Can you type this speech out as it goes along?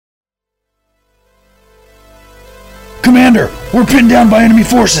Commander, we're pinned down by enemy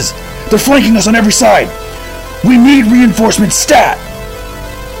forces. They're flanking us on every side. We need reinforcements stat.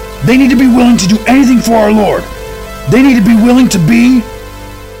 They need to be willing to do anything for our Lord. They need to be willing to be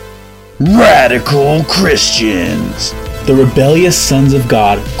radical Christians. The rebellious sons of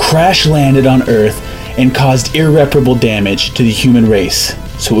God crash-landed on Earth and caused irreparable damage to the human race.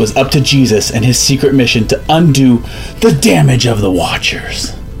 So it was up to Jesus and his secret mission to undo the damage of the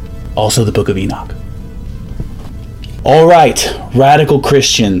Watchers. Also the Book of Enoch. Alright, radical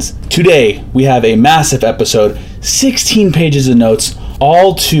Christians. Today we have a massive episode, 16 pages of notes,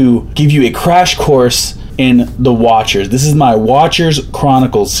 all to give you a crash course in the Watchers. This is my Watchers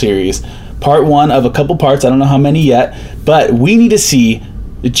Chronicles series. Part 1 of a couple parts, I don't know how many yet, but we need to see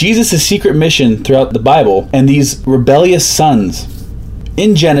Jesus' secret mission throughout the Bible and these rebellious sons.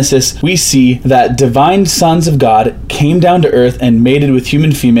 In Genesis, we see that divine sons of God came down to earth and mated with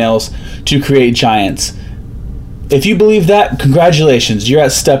human females to create giants. If you believe that, congratulations, you're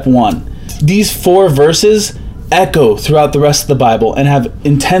at step 1. These 4 verses echo throughout the rest of the Bible and have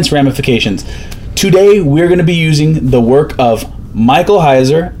intense ramifications. Today, we're going to be using the work of Michael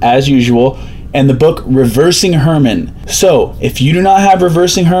Heiser, as usual, and the book Reversing Herman. So, if you do not have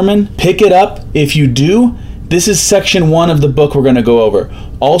Reversing Herman, pick it up. If you do, this is section 1 of the book we're going to go over.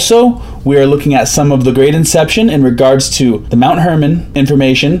 Also, we are looking at some of the Great Inception in regards to the Mount Herman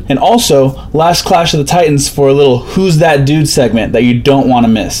information, and also Last Clash of the Titans for a little Who's That Dude segment that you don't want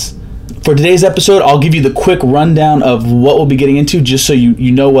to miss. For today's episode, I'll give you the quick rundown of what we'll be getting into just so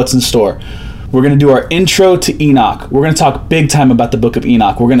you know what's in store. We're going to do our intro to Enoch. We're going to talk big time about the book of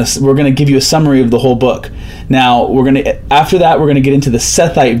Enoch. We're going to give you a summary of the whole book. Now, after that, we're going to get into the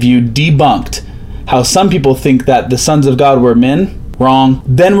Sethite view debunked. How some people think that the sons of God were men. Wrong.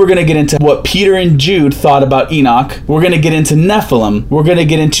 Then we're going to get into what Peter and Jude thought about Enoch. We're going to get into Nephilim. We're going to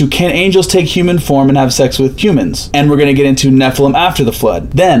get into can angels take human form and have sex with humans? And we're going to get into Nephilim after the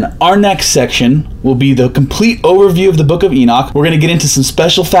flood. Then our next section will be the complete overview of the book of Enoch. We're going to get into some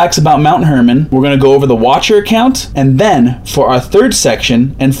special facts about Mount Herman. We're going to go over the Watcher account. And then for our third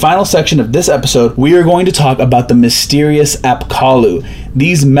section and final section of this episode, we are going to talk about the mysterious Apkallu.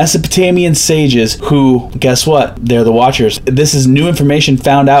 These Mesopotamian sages who, guess what? They're the Watchers. This is new information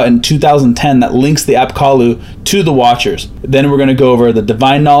found out in 2010 that links the Apkallu to the Watchers. Then we're going to go over the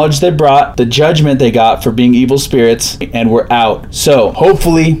divine knowledge they brought, the judgment they got for being evil spirits, and we're out. So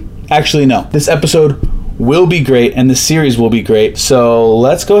hopefully, actually no, this episode will be great and the series will be great. So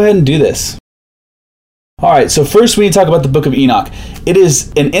let's go ahead and do this. Alright, so first we need to talk about the book of Enoch. It is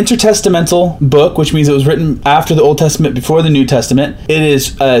an intertestamental book, which means it was written after the Old Testament, before the New Testament. It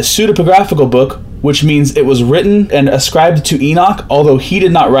is a pseudepigraphical book, which means it was written and ascribed to Enoch, although he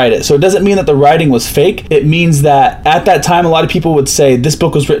did not write it. So it doesn't mean that the writing was fake. It means that at that time, a lot of people would say this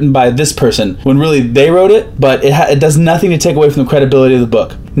book was written by this person, when really they wrote it, but it does nothing to take away from the credibility of the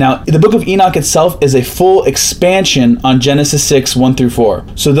book. Now, the book of Enoch itself is a full expansion on Genesis 6, 1 through 4.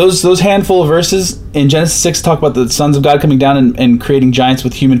 So those handful of verses in Genesis 6 talk about the sons of God coming down and creating giants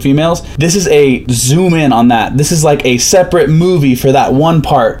with human females. This is a zoom in on that. This is like a separate movie for that one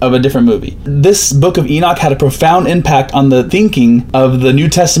part of a different movie. This book of Enoch had a profound impact on the thinking of the New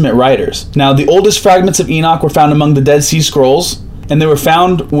Testament writers. Now, the oldest fragments of Enoch were found among the Dead Sea Scrolls, and they were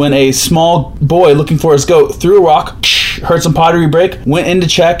found when a small boy looking for his goat threw a rock, heard some pottery break, went in to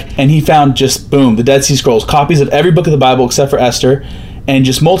check, and he found just, boom, the Dead Sea Scrolls, copies of every book of the Bible except for Esther, and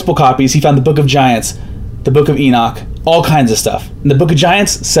just multiple copies. He found the book of Giants, the book of Enoch, all kinds of stuff. And the book of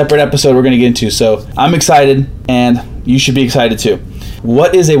Giants, separate episode we're going to get into, so I'm excited, and you should be excited too.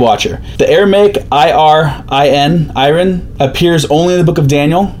 What is a Watcher? The Aramaic Iron, appears only in the book of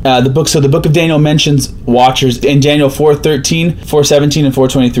Daniel. The book of Daniel mentions Watchers in Daniel 4:13, 4:17, and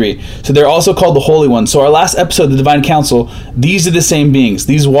 4:23. So they're also called the Holy Ones. So our last episode, the Divine Council, these are the same beings.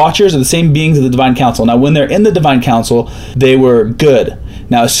 These Watchers are the same beings of the Divine Council. Now, when they're in the Divine Council, they were good.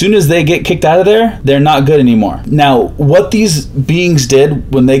 Now, as soon as they get kicked out of there, they're not good anymore. Now, what these beings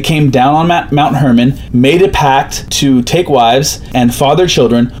did when they came down on Mount Herman, made a pact to take wives and father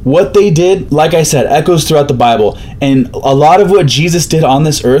children. What they did, like I said, echoes throughout the Bible. And a lot of what Jesus did on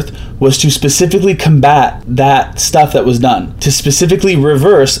this earth was to specifically combat that stuff that was done. To specifically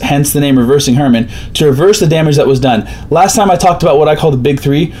reverse, hence the name Reversing Herman, to reverse the damage that was done. Last time I talked about what I call the big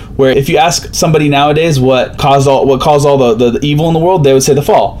three, where if you ask somebody nowadays what caused all the evil in the world, they would say the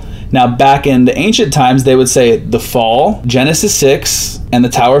fall. Now, back in the ancient times, they would say the fall, Genesis 6, and the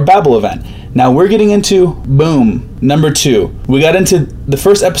Tower of Babel event. Now we're getting into, boom, number 2. We got into the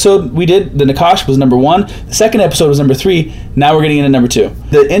first episode we did, the Nakash, was number 1. The second episode was number 3. Now we're getting into number 2.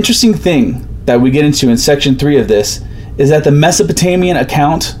 The interesting thing that we get into in section 3 of this is that the Mesopotamian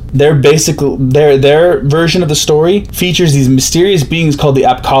account, their version of the story features these mysterious beings called the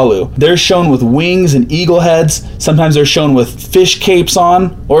Apkallu. They're shown with wings and eagle heads. Sometimes they're shown with fish capes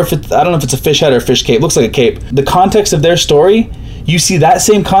on, or if I don't know if it's a fish head or a fish cape. It looks like a cape. The context of their story, you see that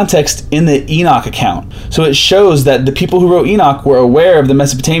same context in the Enoch account. So it shows that the people who wrote Enoch were aware of the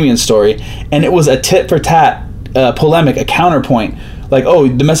Mesopotamian story, and it was a tit for tat polemic, a counterpoint. Like, oh,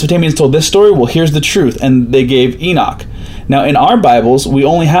 the Mesopotamians told this story, well, here's the truth, and they gave Enoch. Now, in our Bibles, we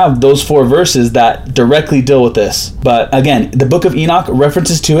only have those 4 verses that directly deal with this. But again, the book of Enoch,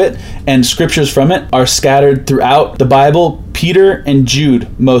 references to it and scriptures from it are scattered throughout the Bible, Peter and Jude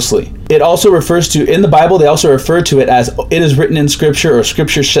mostly. It also refers to, in the Bible, they also refer to it as it is written in scripture, or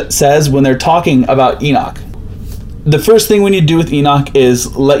scripture says, when they're talking about Enoch. The first thing we need to do with Enoch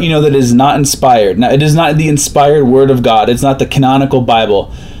is let you know that it is not inspired. Now, it is not the inspired word of God. It's not the canonical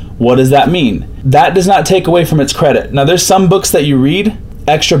Bible. What does that mean? That does not take away from its credit. Now, there's some books that you read,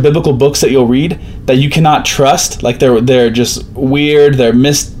 extra biblical books that you'll read, that you cannot trust. Like they're just weird. They're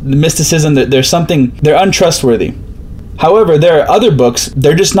mysticism. There's something. They're untrustworthy. However, there are other books,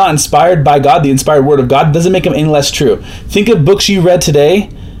 they're just not inspired by God. The inspired word of God doesn't make them any less true. Think of books you read today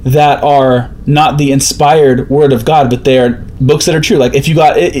that are not the inspired word of God, but they are books that are true. Like if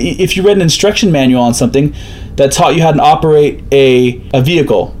you read an instruction manual on something that taught you how to operate a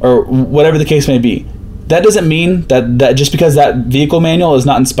vehicle, or whatever the case may be, that doesn't mean that just because that vehicle manual is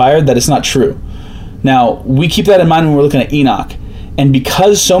not inspired, that it's not true. Now, we keep that in mind when we're looking at Enoch. And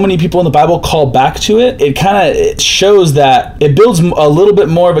because so many people in the Bible call back to it, it shows that it builds a little bit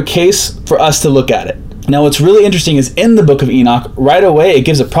more of a case for us to look at it. Now, what's really interesting is in the book of Enoch, right away, it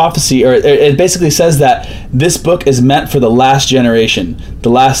gives a prophecy, or it basically says that this book is meant for the last generation, the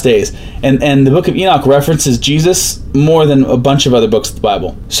last days. And the book of Enoch references Jesus more than a bunch of other books of the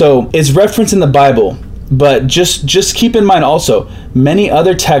Bible. So it's referenced in the Bible, but just keep in mind also, many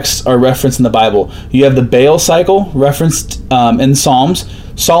other texts are referenced in the Bible. You have the Baal cycle referenced in Psalms.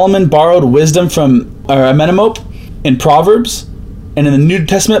 Solomon borrowed wisdom from Amenemope in Proverbs. And in the New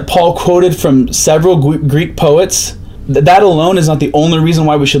Testament, Paul quoted from several Greek poets. That alone is not the only reason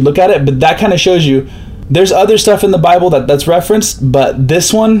why we should look at it, but that kind of shows you there's other stuff in the Bible that's referenced, but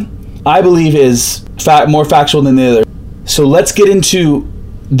this one, I believe, is more factual than the other. So let's get into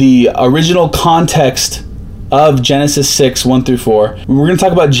the original context of Genesis 6, 1 through 4. We're going to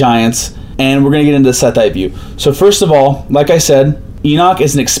talk about giants, and we're going to get into the Sethite view. So first of all, like I said, Enoch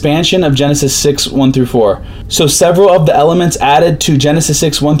is an expansion of Genesis 6, 1 through 4. So several of the elements added to Genesis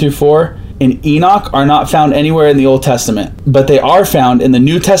 6, 1 through 4 in Enoch are not found anywhere in the Old Testament, but they are found in the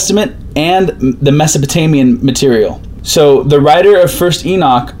New Testament and the Mesopotamian material. So the writer of 1st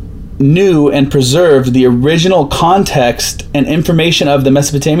Enoch knew and preserved the original context and information of the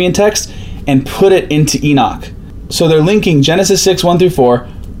Mesopotamian text and put it into Enoch. So they're linking Genesis 6, 1 through 4,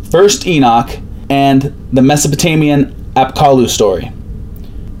 1st Enoch, and the Mesopotamian Apkallu story.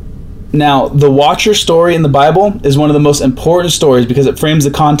 Now, the Watcher story in the Bible is one of the most important stories because it frames the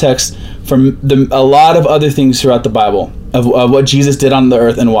context from a lot of other things throughout the Bible of what Jesus did on the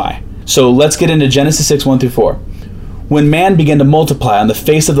earth and why. So let's get into Genesis 6, 1 through 4. When man began to multiply on the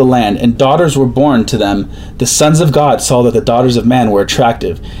face of the land, and daughters were born to them, the sons of God saw that the daughters of man were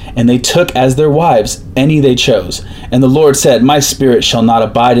attractive, and they took as their wives any they chose. And the Lord said, My spirit shall not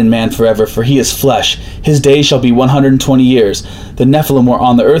abide in man forever, for he is flesh. His days shall be 120 years. The Nephilim were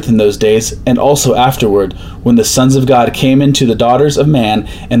on the earth in those days, and also afterward, when the sons of God came into the daughters of man,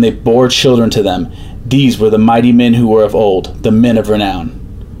 and they bore children to them. These were the mighty men who were of old, the men of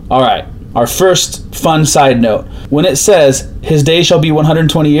renown. All right. Our first fun side note, when it says his days shall be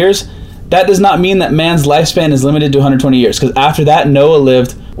 120 years, that does not mean that man's lifespan is limited to 120 years, because after that, Noah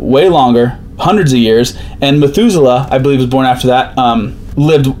lived way longer, hundreds of years, and Methuselah, I believe was born after that,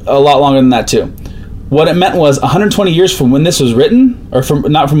 lived a lot longer than that too. What it meant was 120 years from when this was written, or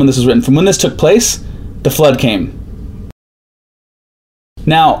not from when this was written, from when this took place, the flood came.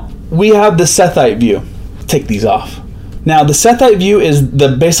 Now, we have the Sethite view. Take these off. Now, the Sethite view is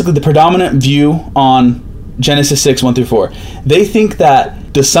basically the predominant view on Genesis 6, 1 through 4. They think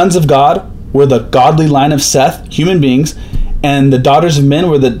that the sons of God were the godly line of Seth, human beings, and the daughters of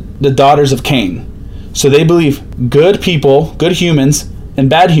men were the daughters of Cain. So they believe good people, good humans, and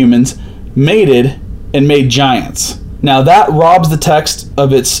bad humans mated and made giants. Now, that robs the text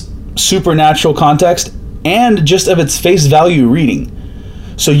of its supernatural context and just of its face value reading.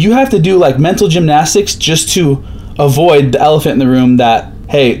 So you have to do like mental gymnastics just to avoid the elephant in the room that,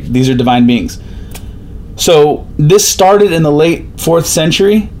 hey, these are divine beings. So this started in the late 4th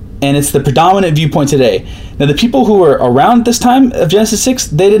century, And it's the predominant viewpoint today. Now, the people who were around this time of Genesis 6,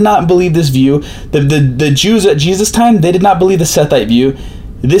 they did not believe this view. The Jews at Jesus' time, they did not believe the Sethite view.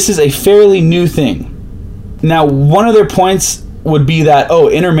 This is a fairly new thing. Now, one of their points would be that,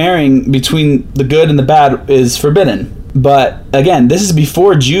 intermarrying between the good and the bad is forbidden. But again, this is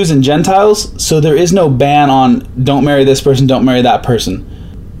before Jews and Gentiles, so there is no ban on don't marry this person, don't marry that person.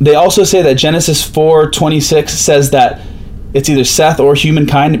 They also say that Genesis 4:26 says that it's either Seth or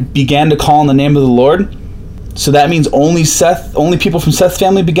humankind began to call on the name of the Lord. So that means only people from Seth's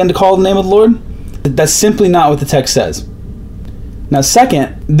family began to call on the name of the Lord. That's simply not what the text says. Now,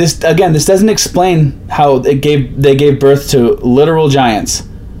 second, this doesn't explain how they gave birth to literal giants.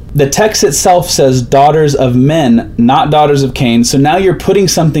 The text itself says daughters of men, not daughters of Cain. So now you're putting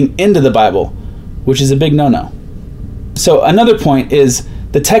something into the Bible, which is a big no-no. So another point is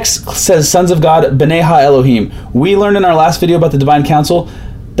the text says sons of God, B'nai Ha-Elohim. We learned in our last video about the divine council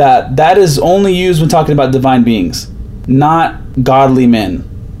that is only used when talking about divine beings, not godly men.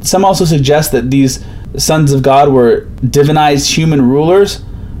 Some also suggest that these sons of God were divinized human rulers,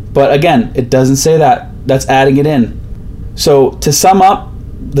 but again, it doesn't say that. That's adding it in. So to sum up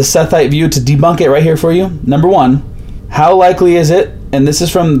the Sethite view, to debunk it right here for you, number one, how likely is it, and this is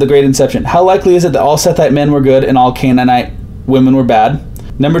from the Great Inception, how likely is it that all Sethite men were good and all Canaanite women were bad?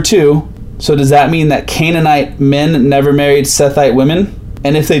 Number two, so does that mean that Canaanite men never married Sethite women?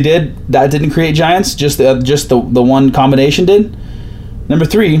 And if they did, that didn't create giants, just the one combination did? Number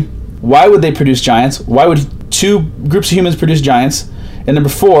three, why would they produce giants? Why would two groups of humans produce giants? And number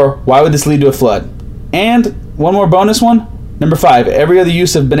four, why would this lead to a flood? And one more bonus one. Number five, every other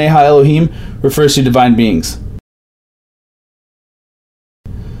use of B'nai Ha-Elohim refers to divine beings.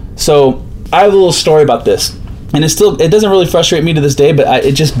 So I have a little story about this. And it doesn't really frustrate me to this day, but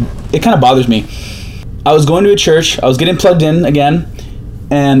it kind of bothers me. I was going to a church. I was getting plugged in again.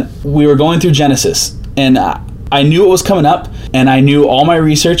 And we were going through Genesis. And I knew it was coming up, and I knew all my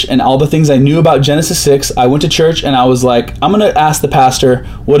research and all the things I knew about Genesis 6. I went to church, and I was like, I'm going to ask the pastor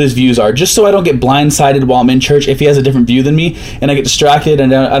what his views are, just so I don't get blindsided while I'm in church if he has a different view than me, and I get distracted,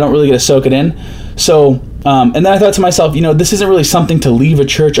 and I don't really get to soak it in. So, and then I thought to myself, this isn't really something to leave a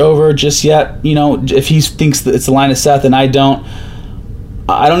church over just yet. If he thinks that it's the line of Seth and I don't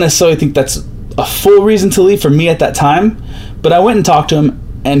necessarily think that's a full reason to leave for me at that time. But I went and talked to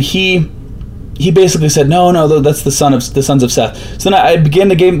him, and he basically said, no, that's the sons of Seth. So then I began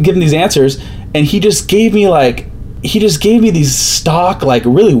to give him these answers, and he just gave me these stock, like,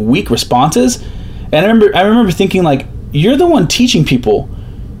 really weak responses. And I remember thinking, like, you're the one teaching people.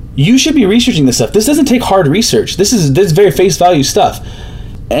 You should be researching this stuff. This doesn't take hard research. This is very face value stuff.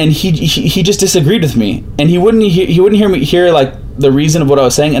 And he just disagreed with me, and he wouldn't hear like the reason of what I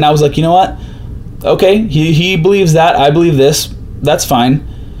was saying. And I was like, you know what? Okay, he believes that. I believe this. That's fine.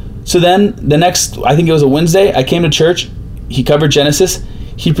 So then the next, I think it was a Wednesday, I came to church. He covered Genesis.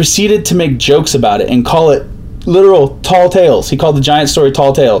 He proceeded to make jokes about it and call it literal tall tales. He called the giant story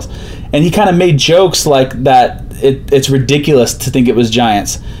tall tales. And he kind of made jokes like that. It's ridiculous to think it was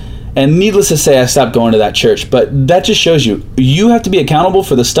giants. And needless to say, I stopped going to that church. But that just shows you have to be accountable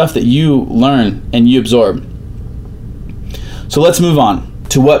for the stuff that you learn and you absorb. So let's move on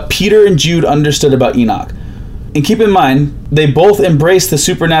to what Peter and Jude understood about Enoch. And keep in mind, they both embrace the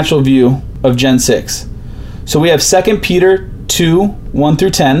supernatural view of Gen 6. So we have 2 Peter 2, 1 through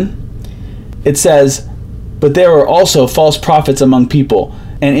 10. It says, "But there are also false prophets among people,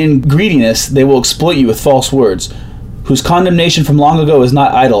 and in greediness they will exploit you with false words, whose condemnation from long ago is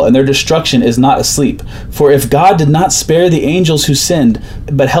not idle, and their destruction is not asleep. For if God did not spare the angels who sinned,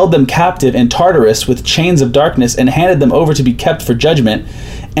 but held them captive in Tartarus with chains of darkness, and handed them over to be kept for judgment,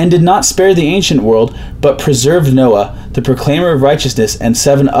 and did not spare the ancient world, but preserved Noah, the proclaimer of righteousness, and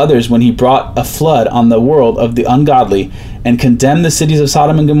 7 others when he brought a flood on the world of the ungodly, and condemned the cities of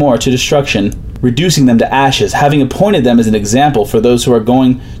Sodom and Gomorrah to destruction, reducing them to ashes, having appointed them as an example for those who are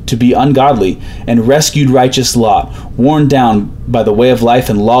going to be ungodly, and rescued righteous Lot, worn down by the way of life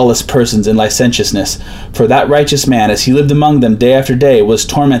and lawless persons in licentiousness. For that righteous man, as he lived among them day after day, was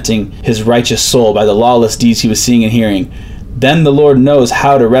tormenting his righteous soul by the lawless deeds he was seeing and hearing. Then the Lord knows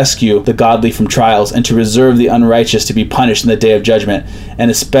how to rescue the godly from trials, and to reserve the unrighteous to be punished in the day of judgment, and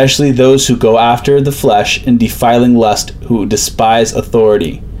especially those who go after the flesh in defiling lust, who despise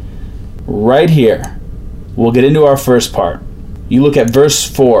authority." Right here, we'll get into our first part. You look at verse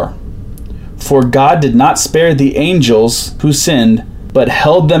 4. "For God did not spare the angels who sinned, but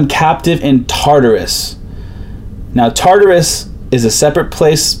held them captive in Tartarus." Now, Tartarus is a separate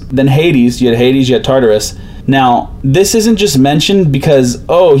place than Hades. You had Hades, you had Tartarus. Now, this isn't just mentioned because,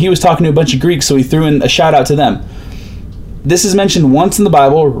 he was talking to a bunch of Greeks, so he threw in a shout out to them. This is mentioned once in the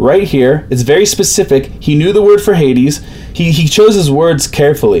Bible, right here. It's very specific. He knew the word for Hades. He chose his words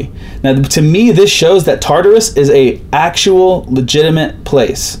carefully. Now, to me, this shows that Tartarus is a actual, legitimate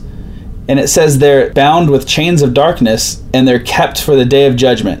place. And it says they're bound with chains of darkness, and they're kept for the day of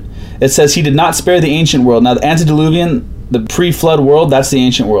judgment. It says he did not spare the ancient world. Now, the antediluvian, the pre-flood world, that's the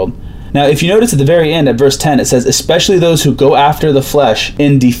ancient world. Now, if you notice at the very end, at verse 10, it says, especially those who go after the flesh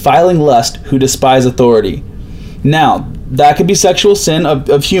in defiling lust, who despise authority. Now, that could be sexual sin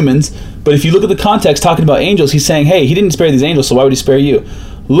of humans, but if you look at the context talking about angels, he's saying, hey, he didn't spare these angels, so why would he spare you?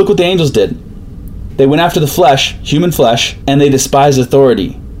 Look what the angels did. They went after the flesh, human flesh, and they despised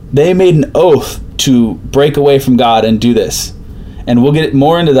authority. They made an oath to break away from God and do this. And we'll get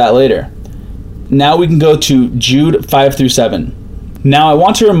more into that later. Now we can go to Jude 5 through 7. Now I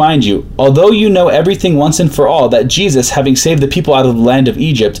want to remind you, although you know everything once and for all, that Jesus, having saved the people out of the land of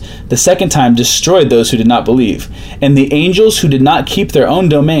Egypt, the second time destroyed those who did not believe. And the angels who did not keep their own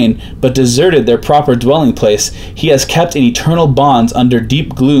domain, but deserted their proper dwelling place, he has kept in eternal bonds under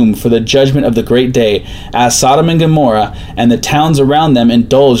deep gloom for the judgment of the great day, as Sodom and Gomorrah and the towns around them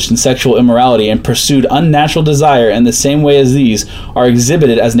indulged in sexual immorality and pursued unnatural desire in the same way as these are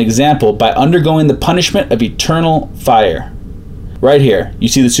exhibited as an example by undergoing the punishment of eternal fire. Right here, you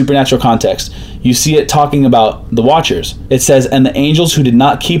see the supernatural context. You see it talking about the watchers. It says, and the angels who did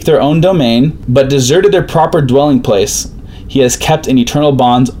not keep their own domain, but deserted their proper dwelling place, he has kept in eternal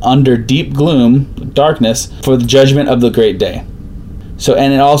bonds under deep gloom, darkness, for the judgment of the great day. So,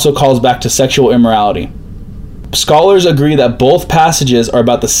 and it also calls back to sexual immorality. Scholars agree that both passages are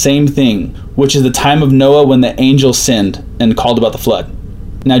about the same thing, which is the time of Noah when the angels sinned and called about the flood.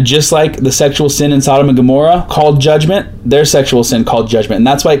 Now, just like the sexual sin in Sodom and Gomorrah called judgment, their sexual sin called judgment. And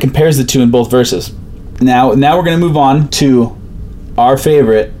that's why it compares the two in both verses. Now we're going to move on to our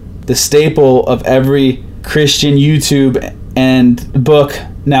favorite, the staple of every Christian YouTube and book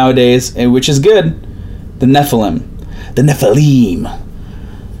nowadays, which is good, the Nephilim. The Nephilim.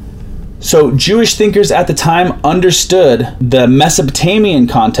 So Jewish thinkers at the time understood the Mesopotamian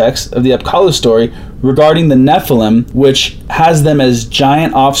context of the Apkallu story regarding the Nephilim, which has them as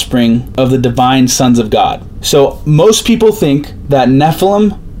giant offspring of the divine sons of God. So most people think that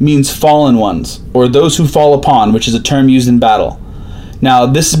Nephilim means fallen ones, or those who fall upon, which is a term used in battle. Now,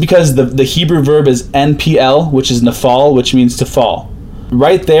 this is because the Hebrew verb is NPL, which is nafal, which means to fall.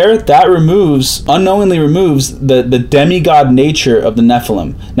 Right there, that unknowingly removes the demigod nature of the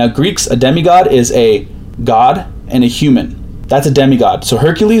Nephilim. Now, Greeks, a demigod is a god and a human. That's a demigod. So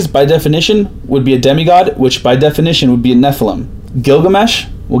Hercules, by definition, would be a demigod, which by definition would be a Nephilim. Gilgamesh,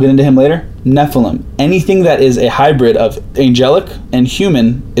 we'll get into him later, Nephilim. Anything that is a hybrid of angelic and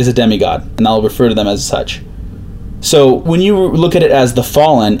human is a demigod, and I'll refer to them as such. So when you look at it as the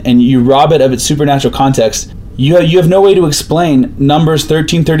fallen and you rob it of its supernatural context, you have no way to explain Numbers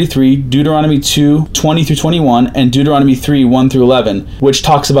 13:33, Deuteronomy 2:20 through 21, and Deuteronomy 3:1 through 11, which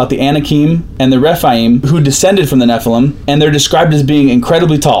talks about the Anakim and the Rephaim who descended from the Nephilim, and they're described as being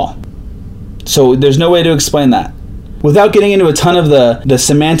incredibly tall. So there's no way to explain that. Without getting into a ton of the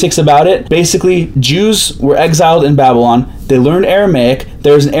semantics about it, basically, Jews were exiled in Babylon. They learned Aramaic.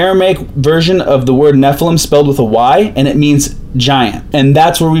 There's an Aramaic version of the word Nephilim spelled with a Y, and it means giant. And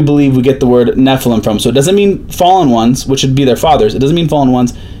that's where we believe we get the word Nephilim from. So it doesn't mean fallen ones, which would be their fathers. It doesn't mean fallen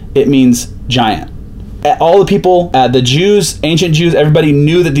ones. It means giant. All the people, the Jews, ancient Jews, everybody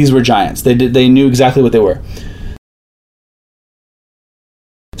knew that these were giants. They knew exactly what they were.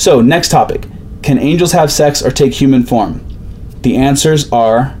 So, next topic. Can angels have sex or take human form? The answers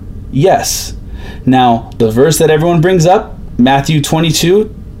are yes. Now, the verse that everyone brings up, Matthew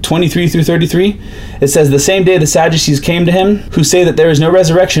 22:23 through 33, it says, the same day the Sadducees came to him, who say that there is no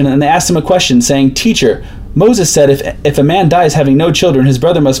resurrection, and they asked him a question, saying, Teacher, Moses said if a man dies having no children, his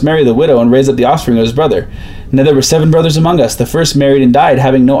brother must marry the widow and raise up the offspring of his brother. Now there were 7 brothers among us. The first married and died,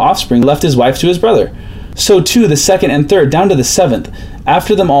 having no offspring, left his wife to his brother. So too the second and third, down to the 7th.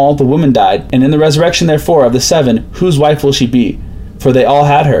 After them all, the woman died, and in the resurrection therefore of the 7, whose wife will she be? For they all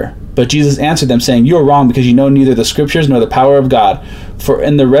had her. But Jesus answered them, saying, You are wrong, because you know neither the Scriptures nor the power of God. For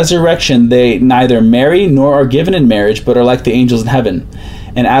in the resurrection they neither marry nor are given in marriage, but are like the angels in heaven.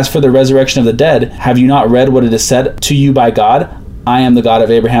 And as for the resurrection of the dead, have you not read what it is said to you by God? I am the God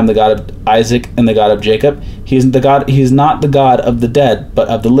of Abraham, the God of Isaac, and the God of Jacob. He is not the God of the dead, but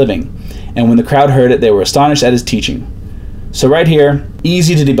of the living. And when the crowd heard it, they were astonished at his teaching. So right here,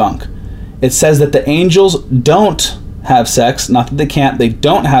 easy to debunk. It says that the angels don't have sex, not that they can't, they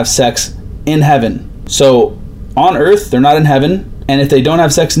don't have sex in heaven. So on earth, they're not in heaven, and if they don't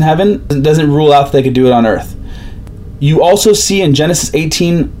have sex in heaven, it doesn't rule out that they could do it on earth. You also see in Genesis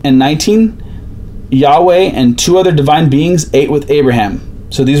 18 and 19 Yahweh and 2 other divine beings ate with Abraham.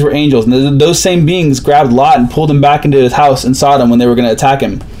 So these were angels. And those same beings grabbed Lot and pulled him back into his house in Sodom when they were going to attack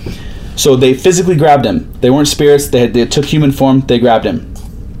him. So they physically grabbed him. They weren't spirits. They took human form. They grabbed him.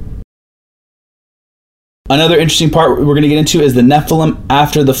 Another interesting part we're going to get into is the Nephilim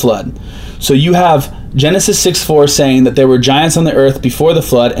after the flood. So you have Genesis 6:4 saying that there were giants on the earth before the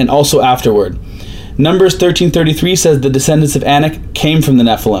flood and also afterward. Numbers 13:33 says the descendants of Enoch came from the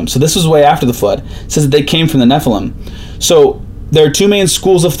Nephilim. So this was way after the flood. It says that they came from the Nephilim. So there are 2 main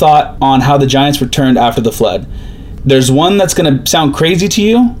schools of thought on how the giants returned after the flood. There's one that's going to sound crazy to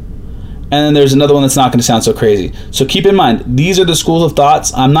you, and then there's another one that's not going to sound so crazy. So keep in mind, these are the schools of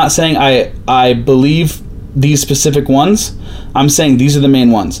thoughts. I'm not saying I believe these specific ones. I'm saying these are the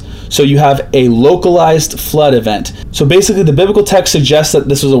main ones. So you have a localized flood event. So basically the biblical text suggests that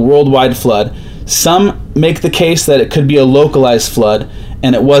this was a worldwide flood. Some make the case that it could be a localized flood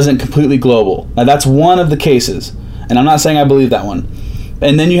and it wasn't completely global. Now that's one of the cases, and I'm not saying I believe that one.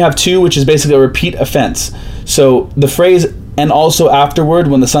 And then you have 2, which is basically a repeat offense. So the phrase "and also afterward,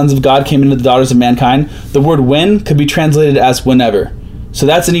 when the sons of God came into the daughters of mankind," the word "when" could be translated as "whenever." So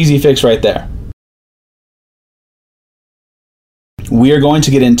that's an easy fix right there. We are going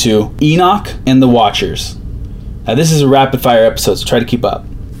to get into Enoch and the Watchers. Now this is a rapid fire episode, so try to keep up.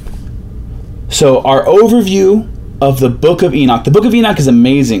 So our overview of the book of Enoch. The book of Enoch is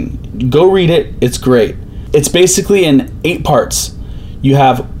amazing. Go read it. It's great. It's basically in 8 parts. You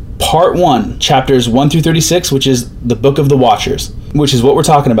have part 1, chapters 1 through 36, which is the book of the Watchers, which is what we're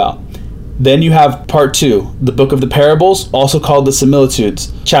talking about. Then you have part 2, the book of the parables, also called the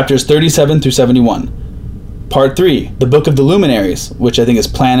similitudes, chapters 37 through 71. Part 3, the book of the luminaries, which I think is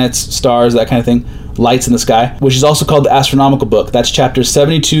planets, stars, that kind of thing, lights in the sky, which is also called the astronomical book. That's chapters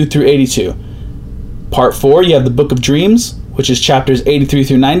 72 through 82. Part 4, you have the book of dreams, which is chapters 83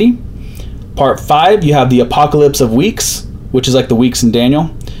 through 90. Part 5, you have the apocalypse of weeks, which is like the weeks in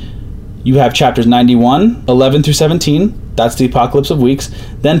Daniel. You have chapters 91, 11 through 17. That's the apocalypse of weeks.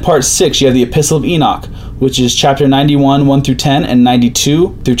 Then part 6, you have the epistle of Enoch, which is chapter 91, 1 through 10, and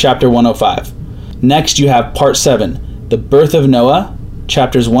 92 through chapter 105. Next, you have part 7, the birth of Noah,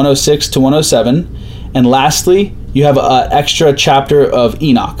 chapters 106 to 107. And lastly, you have an extra chapter of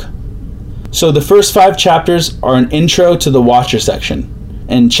Enoch. So the first 5 chapters are an intro to the Watcher section.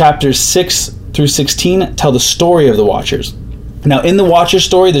 And chapters 6 through 16 tell the story of the Watchers. Now, in the Watcher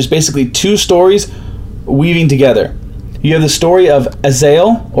story, there's basically 2 stories weaving together. You have the story of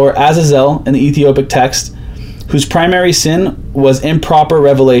Azazel, or Azazel in the Ethiopic text, whose primary sin was improper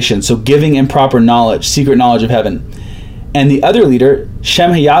revelation, so giving improper knowledge, secret knowledge of heaven. And the other leader,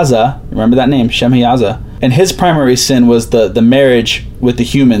 Shemhayaza, remember that name, Shemhayaza, and his primary sin was the marriage with the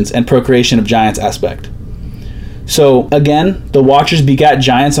humans and procreation of giants aspect. So again, the Watchers begat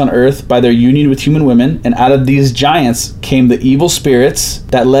giants on earth by their union with human women, and out of these giants came the evil spirits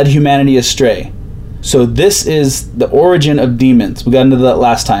that led humanity astray. So this is the origin of demons. We got into that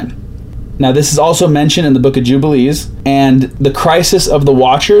last time. Now this is also mentioned in the book of Jubilees, and the crisis of the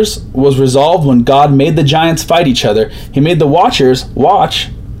Watchers was resolved when God made the giants fight each other. He made the Watchers watch.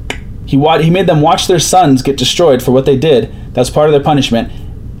 He made them watch their sons get destroyed for what they did. That's part of their punishment.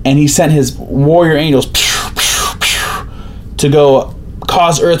 And he sent his warrior angels to go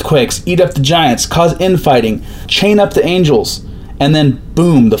cause earthquakes, eat up the giants, cause infighting, chain up the angels, and then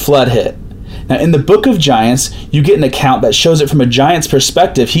boom, the flood hit. Now in the book of Giants, you get an account that shows it from a giant's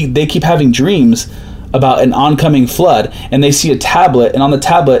perspective. They keep having dreams about an oncoming flood, and they see a tablet, and on the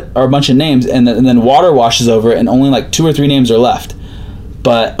tablet are a bunch of names, and then water washes over it, and only like 2 or 3 names are left.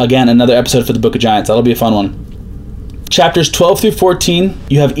 But again, another episode for the book of Giants. That'll be a fun one. Chapters 12 through 14,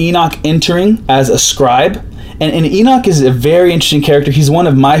 you have Enoch entering as a scribe. And Enoch is a very interesting character. He's one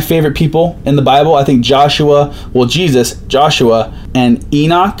of my favorite people in the Bible. I think Joshua, and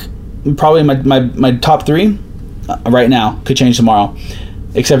Enoch, probably my top 3 right now. Could change tomorrow,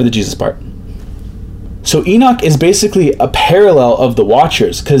 except for the Jesus part. So Enoch is basically a parallel of the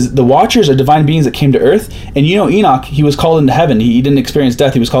Watchers, because the Watchers are divine beings that came to earth. And you know Enoch, he was called into heaven. He didn't experience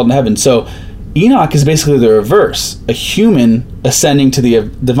death. He was called into heaven. So Enoch is basically the reverse, a human ascending to the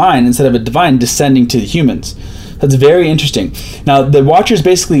divine instead of a divine descending to the humans. That's very interesting. Now, the Watchers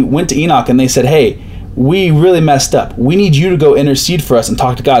basically went to Enoch and they said, hey, we really messed up. We need you to go intercede for us and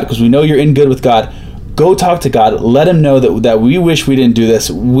talk to God, because we know you're in good with God. Go talk to God. Let him know that we wish we didn't do this.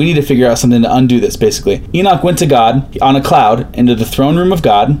 We need to figure out something to undo this, basically. Enoch went to God on a cloud into the throne room of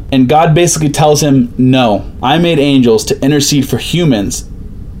God, and God basically tells him, no, I made angels to intercede for humans,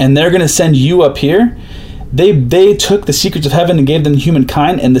 and they're going to send you up here. They took the secrets of heaven and gave them to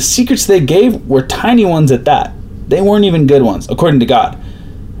humankind, and the secrets they gave were tiny ones at that. They weren't even good ones, according to God.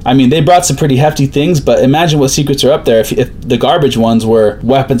 I mean, they brought some pretty hefty things, but imagine what secrets are up there if the garbage ones were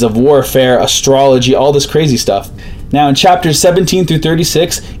weapons of warfare, astrology, all this crazy stuff. Now, in chapters 17 through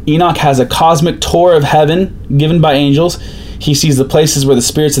 36, Enoch has a cosmic tour of heaven given by angels. He sees the places where the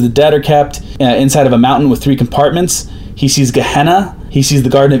spirits of the dead are kept inside of a mountain with 3 compartments. He sees Gehenna. He sees the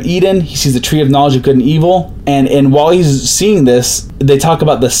Garden of Eden. He sees the tree of knowledge of good and evil. And while he's seeing this, they talk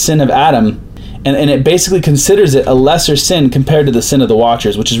about the sin of Adam. And it basically considers it a lesser sin compared to the sin of the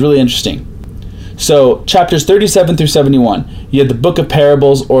Watchers, which is really interesting. So, chapters 37 through 71, you have the Book of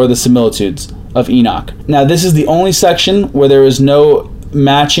Parables or the Similitudes of Enoch. Now, this is the only section where there is no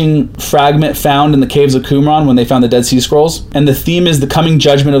matching fragment found in the caves of Qumran when they found the Dead Sea Scrolls. And the theme is the coming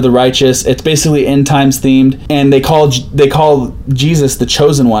judgment of the righteous. It's basically end times themed. And they call Jesus the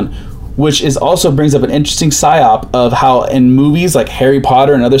chosen one, which is also brings up an interesting psyop of how in movies like Harry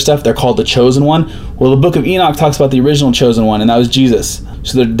Potter and other stuff, they're called the chosen one. Well, the Book of Enoch talks about the original chosen one, and that was Jesus.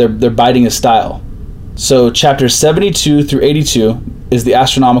 So they're biting his style. So chapters 72 through 82 is the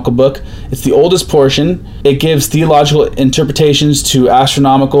astronomical book. It's the oldest portion. It gives theological interpretations to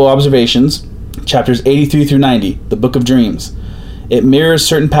astronomical observations. Chapters 83 through 90, the Book of Dreams. It mirrors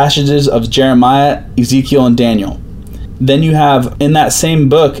certain passages of Jeremiah, Ezekiel, and Daniel. Then you have, in that same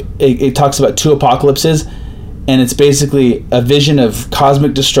book, it talks about 2 apocalypses, and it's basically a vision of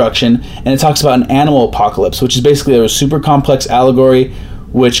cosmic destruction, and it talks about an animal apocalypse, which is basically a super complex allegory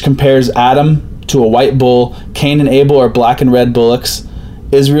which compares Adam to a white bull, Cain and Abel are black and red bullocks,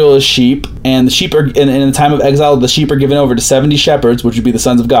 Israel is sheep, and the sheep are, in the time of exile, the sheep are given over to 70 shepherds, which would be the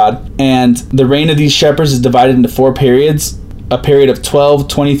sons of God, and the reign of these shepherds is divided into 4 periods, a period of 12,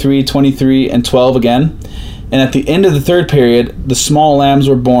 23, 23, and 12 again. And at the end of the 3rd period, the small lambs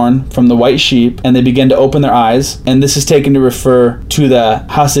were born from the white sheep, and they began to open their eyes. And this is taken to refer to the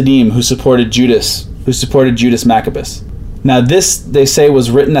Hasidim who supported Judas Maccabeus. Now this, they say,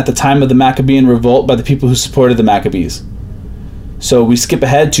 was written at the time of the Maccabean revolt by the people who supported the Maccabees. So we skip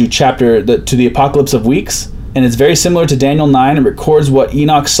ahead to the Apocalypse of Weeks, and it's very similar to Daniel 9. It records what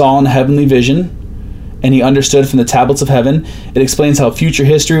Enoch saw in a heavenly vision, and he understood from the tablets of heaven. It explains how future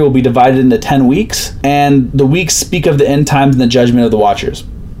history will be divided into 10 weeks, and the weeks speak of the end times and the judgment of the Watchers.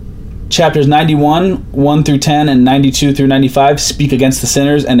 Chapters 91, 1 through 10, and 92 through 95 speak against the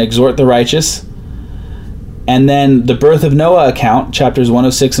sinners and exhort the righteous. And then the birth of Noah account, chapters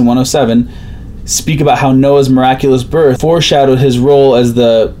 106 and 107, speak about how Noah's miraculous birth foreshadowed his role as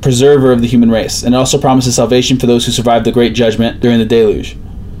the preserver of the human race, and it also promises salvation for those who survived the great judgment during the deluge.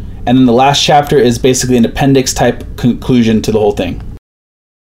 And then the last chapter is basically an appendix-type conclusion to the whole thing.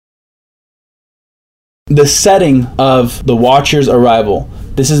 The setting of the Watcher's arrival.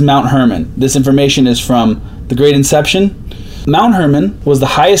 This is Mount Hermon. This information is from The Great Inception. Mount Hermon was the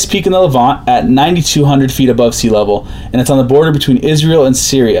highest peak in the Levant at 9,200 feet above sea level, and it's on the border between Israel and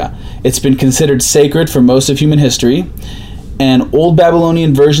Syria. It's been considered sacred for most of human history. And old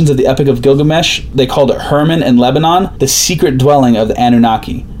Babylonian versions of the Epic of Gilgamesh, they called it Hermon in Lebanon, the secret dwelling of the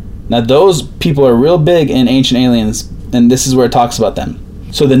Anunnaki. Now those people are real big in Ancient Aliens, and this is where it talks about them.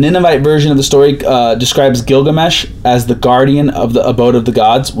 So the Ninevite version of the story describes Gilgamesh as the guardian of the abode of the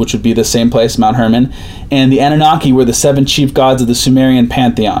gods, which would be the same place, Mount Hermon, and the Anunnaki were the 7 chief gods of the Sumerian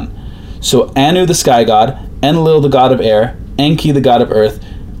pantheon. So Anu, the sky god, Enlil, the god of air, Enki, the god of earth,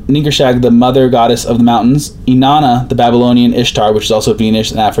 Ningirshag, the mother goddess of the mountains, Inanna, the Babylonian Ishtar, which is also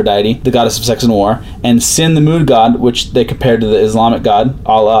Venus and Aphrodite, the goddess of sex and war, and Sin, the moon god, which they compared to the Islamic god,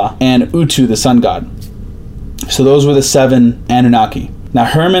 Allah, and Utu, the sun god. So those were the 7 Anunnaki. Now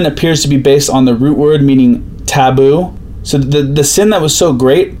Hermon appears to be based on the root word meaning taboo. So the sin that was so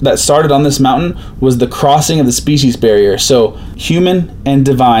great that started on this mountain was the crossing of the species barrier. So human and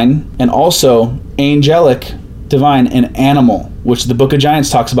divine, and also angelic, divine, and animal, which the Book of Giants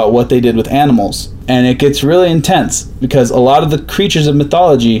talks about what they did with animals. And it gets really intense because a lot of the creatures of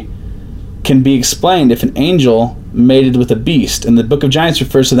mythology can be explained if an angel mated with a beast, and the Book of Giants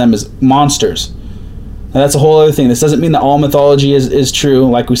refers to them as monsters. Now that's a whole other thing. This doesn't mean that all mythology is true,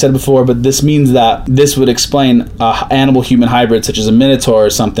 like we said before, but this means that this would explain animal-human hybrid, such as a minotaur or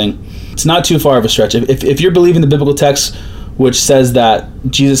something. It's not too far of a stretch. If you're believing the biblical text, which says that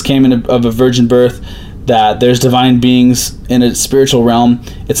Jesus came of a virgin birth, that there's divine beings in a spiritual realm,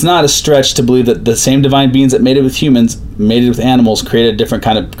 it's not a stretch to believe that the same divine beings that mated with humans, mated with animals, created a different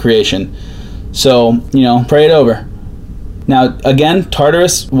kind of creation. So, pray it over. Now, again,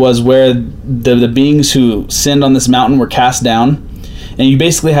 Tartarus was where the beings who sinned on this mountain were cast down. And you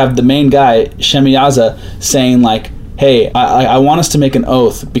basically have the main guy, Shemiyaza, saying like, hey, I want us to make an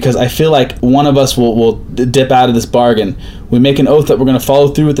oath because I feel like one of us will dip out of this bargain. We make an oath that we're going to follow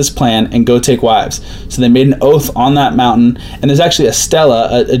through with this plan and go take wives. So they made an oath on that mountain, and there's actually a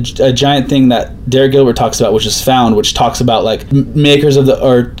stela, a giant thing that Derek Gilbert talks about, which is found, which talks about like makers of the,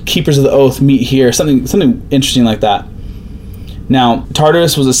 or keepers of the oath meet here, something interesting like that. Now,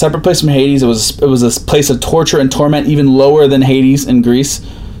 Tartarus was a separate place from Hades. It was a place of torture and torment, even lower than Hades in Greece.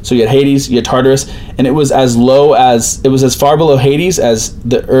 So you had Hades, you had Tartarus, and it was as far below Hades as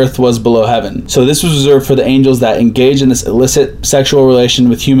the earth was below heaven. So this was reserved for the angels that engaged in this illicit sexual relation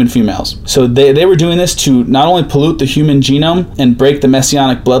with human females. So they were doing this to not only pollute the human genome and break the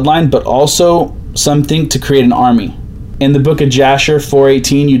messianic bloodline, but also, some think, to create an army. In the book of Jasher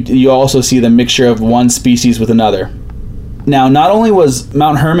 4:18, you also see the mixture of one species with another. Now, not only was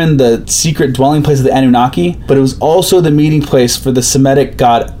Mount Hermon the secret dwelling place of the Anunnaki, but it was also the meeting place for the Semitic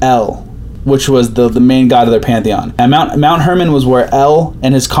god El, which was the main god of their pantheon. And Mount Hermon was where El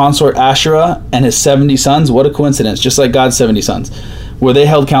and his consort Asherah and his 70 sons, what a coincidence, just like God's 70 sons, where they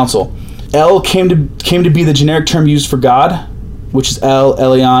held council. El came to be the generic term used for God, which is El,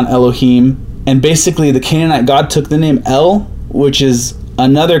 Elyon, Elohim. And basically the Canaanite god took the name El, which is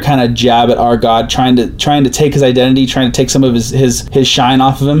another kind of jab at our God, trying to take his identity, trying to take some of his shine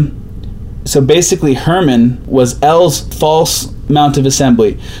off of him. So basically Hermon was El's false mount of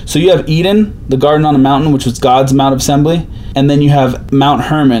assembly. So you have Eden, the garden on a mountain, which was God's mount of assembly, and then you have Mount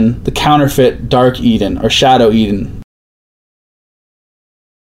Hermon, the counterfeit dark Eden or shadow Eden.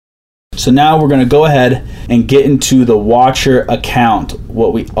 So now we're going to go ahead and get into the Watcher account,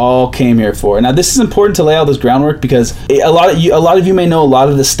 what we all came here for. Now this is important to lay out this groundwork because a lot of you may know a lot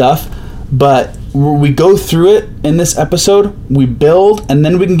of this stuff, but we go through it in this episode, we build, and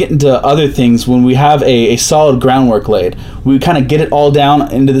then we can get into other things when we have a solid groundwork laid. We kind of get it all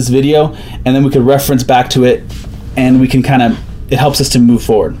down into this video, and then we could reference back to it, and we can it helps us to move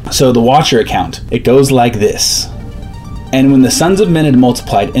forward. So the Watcher account, it goes like this. And when the sons of men had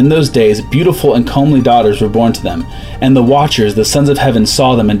multiplied, in those days beautiful and comely daughters were born to them. And the watchers, the sons of heaven,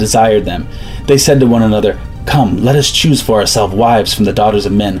 saw them and desired them. They said to one another, Come, let us choose for ourselves wives from the daughters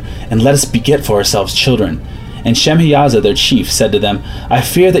of men, and let us beget for ourselves children. And Shemhiazah, their chief, said to them, I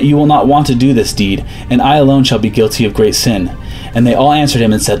fear that you will not want to do this deed, and I alone shall be guilty of great sin. And they all answered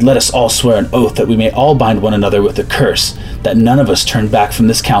him and said, Let us all swear an oath that we may all bind one another with a curse, that none of us turn back from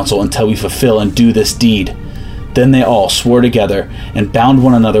this counsel until we fulfill and do this deed. Then they all swore together and bound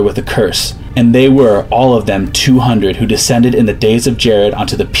one another with a curse. And they were, all of them, 200, who descended in the days of Jared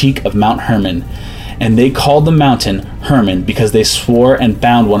onto the peak of Mount Hermon. And they called the mountain Hermon because they swore and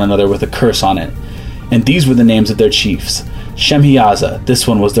bound one another with a curse on it. And these were the names of their chiefs. Shemhiazah, this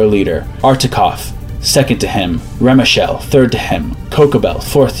one was their leader. Artakoff, second to him. Remeshel, third to him. Kokabel,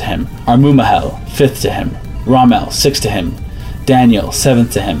 fourth to him. Armumahel, fifth to him. Ramel, sixth to him. Daniel,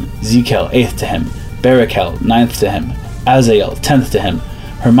 seventh to him. Zekel, eighth to him. Barakel, ninth to him. Azael, 10th to him.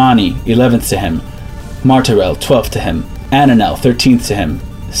 Hermani, 11th to him. Martarel, 12th to him. Ananel, 13th to him.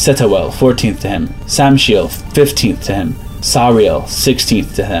 Setawel, 14th to him. Samshiel, 15th to him. Sariel,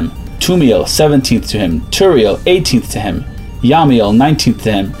 16th to him. Tumiel, 17th to him. Turiel, 18th to him. Yamiel, 19th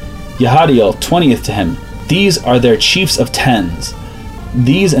to him. Yahadiel, 20th to him. These are their chiefs of tens.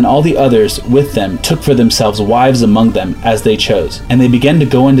 These and all the others with them took for themselves wives among them as they chose, and they began to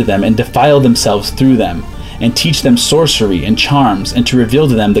go into them and defile themselves through them, and teach them sorcery and charms, and to reveal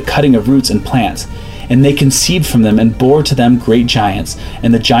to them the cutting of roots and plants. And they conceived from them and bore to them great giants,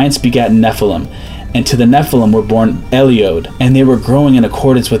 and the giants begat Nephilim, and to the Nephilim were born Eliod, and they were growing in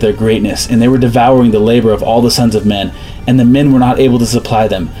accordance with their greatness, and they were devouring the labor of all the sons of men, and the men were not able to supply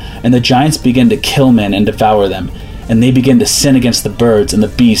them, and the giants began to kill men and devour them. And they began to sin against the birds and the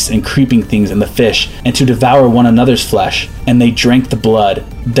beasts and creeping things and the fish, and to devour one another's flesh. And they drank the blood.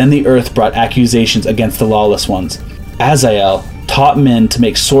 Then the earth brought accusations against the lawless ones. Azael taught men to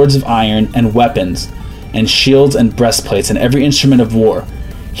make swords of iron and weapons, and shields and breastplates and every instrument of war.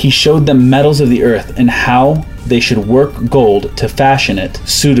 He showed them metals of the earth, and how they should work gold to fashion it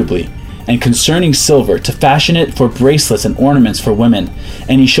suitably, and concerning silver, to fashion it for bracelets and ornaments for women.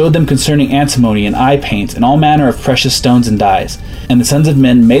 And he showed them concerning antimony and eye paint, and all manner of precious stones and dyes. And the sons of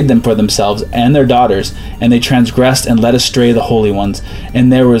men made them for themselves and their daughters, and they transgressed and led astray the holy ones.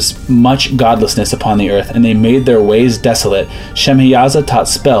 And there was much godlessness upon the earth, and they made their ways desolate. Shemhiazah taught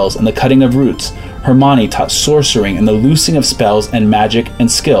spells and the cutting of roots. Hermani taught sorcering and the loosing of spells and magic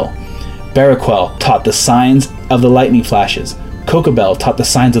and skill. Baraquel taught the signs of the lightning flashes. Kokabel taught the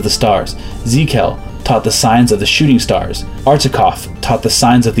signs of the stars. Zekel taught the signs of the shooting stars. Artakoff taught the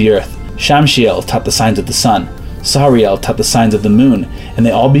signs of the earth. Shamshiel taught the signs of the sun. Sariel taught the signs of the moon. And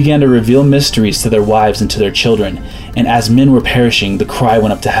they all began to reveal mysteries to their wives and to their children. And as men were perishing, the cry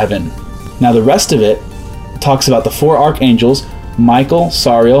went up to heaven. Now the rest of it talks about the 4 archangels, Michael,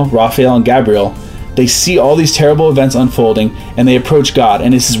 Sariel, Raphael, and Gabriel. They see all these terrible events unfolding, and they approach God.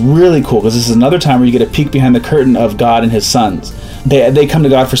 And this is really cool, because this is another time where you get a peek behind the curtain of God and his sons. They come to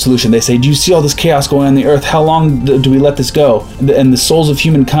God for solution. They say, do you see all this chaos going on the earth? How long do we let this go? And the souls of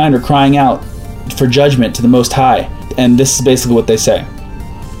humankind are crying out for judgment to the Most High. And this is basically what they say.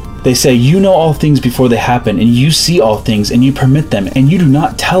 They say, you know all things before they happen, and you see all things, and you permit them, and you do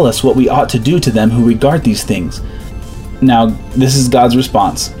not tell us what we ought to do to them who regard these things. Now, this is God's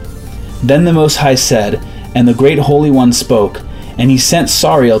response. Then the Most High said, and the great Holy One spoke, and he sent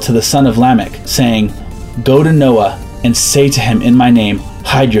Sariel to the son of Lamech, saying, go to Noah, and say to him in my name,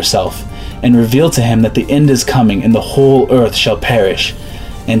 hide yourself, and reveal to him that the end is coming, and the whole earth shall perish.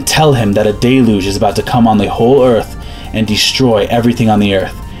 And tell him that a deluge is about to come on the whole earth, and destroy everything on the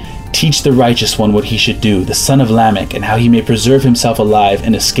earth. Teach the righteous one what he should do, the son of Lamech, and how he may preserve himself alive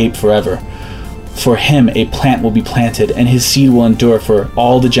and escape forever. For him a plant will be planted, and his seed will endure for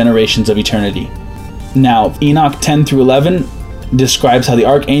all the generations of eternity. Now, Enoch 10 through 11 describes how the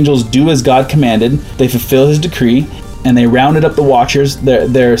archangels do as God commanded. They fulfill his decree, and they rounded up the watchers,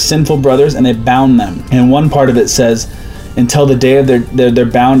 their sinful brothers, and they bound them. And one part of it says, until the day of they're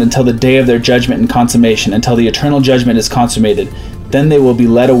bound until the day of their judgment and consummation, until the eternal judgment is consummated. Then they will be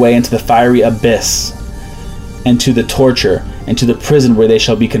led away into the fiery abyss, and to the torture, and to the prison where they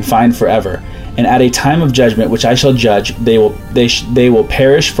shall be confined forever. And at a time of judgment which I shall judge, they will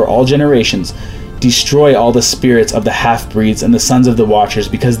perish for all generations, destroy all the spirits of the half-breeds and the sons of the watchers,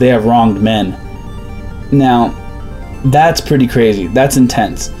 because they have wronged men. Now, that's pretty crazy. That's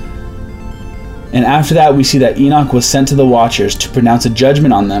intense. And after that, we see that Enoch was sent to the watchers to pronounce a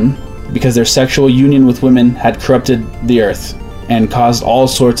judgment on them, because their sexual union with women had corrupted the earth and caused all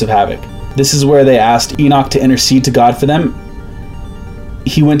sorts of havoc. This is where they asked Enoch to intercede to God for them.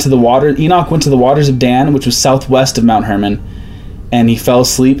 Enoch went to the waters of Dan, which was southwest of Mount Hermon, and he fell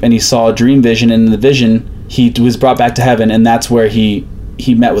asleep, and he saw a dream vision, and in the vision he was brought back to heaven, and that's where he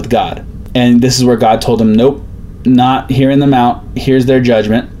met with God. And this is where God told him, nope, not here in the mount, here's their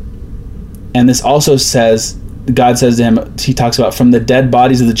judgment. And this also says, God says to him, he talks about, from the dead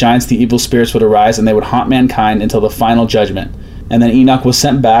bodies of the giants the evil spirits would arise, and they would haunt mankind until the final judgment. And then Enoch was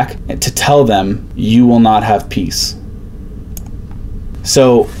sent back to tell them, you will not have peace.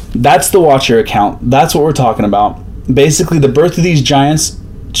 So that's the Watcher account. That's what we're talking about. Basically, the birth of these giants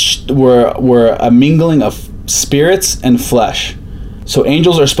were a mingling of spirits and flesh. So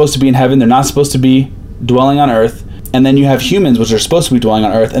angels are supposed to be in heaven. They're not supposed to be dwelling on earth. And then you have humans, which are supposed to be dwelling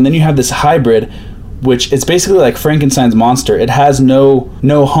on earth. And then you have this hybrid, which it's basically like Frankenstein's monster. It has no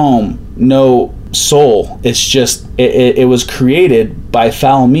home, no soul. It's just, it was created by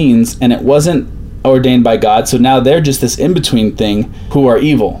foul means, and it wasn't ordained by God. So now they're just this in-between thing who are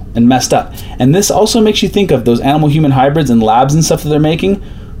evil and messed up. And this also makes you think of those animal-human hybrids and labs and stuff that they're making,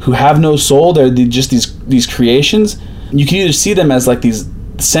 who have no soul. They're just these creations. You can either see them as like these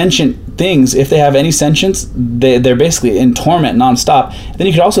sentient things. If they have any sentience, they're basically in torment nonstop. Then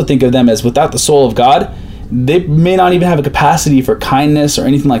you could also think of them as, without the soul of God, they may not even have a capacity for kindness or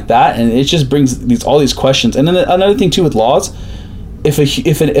anything like that. And it just brings all these questions. And then another thing too with laws, if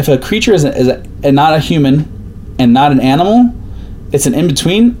a creature is not a human and not an animal, it's an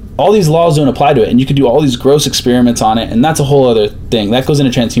in-between, all these laws don't apply to it. And you could do all these gross experiments on it, and that's a whole other thing. That goes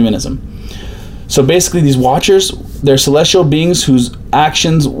into transhumanism. So basically, these watchers, they're celestial beings whose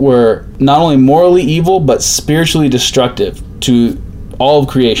actions were not only morally evil, but spiritually destructive to all of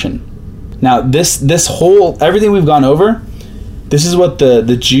creation. Now, this whole, everything we've gone over, this is what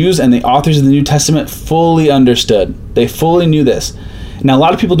the Jews and the authors of the New Testament fully understood. They fully knew this. Now, a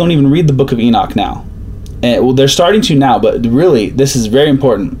lot of people don't even read the book of Enoch now. And, well, they're starting to now, but really, this is very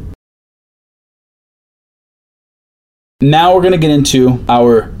important. Now we're going to get into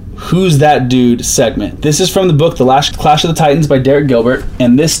our Who's That Dude segment. This is from the book The Last Clash of the Titans by Derek Gilbert,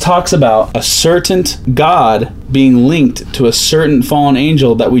 and this talks about a certain god being linked to a certain fallen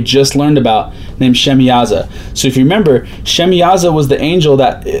angel that we just learned about named Shemiyaza. So if you remember, Shemiyaza was the angel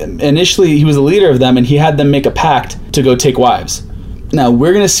that initially he was the leader of them, and he had them make a pact to go take wives. Now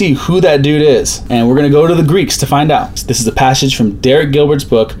we're going to see who that dude is, and we're going to go to the Greeks to find out. This is a passage from Derek Gilbert's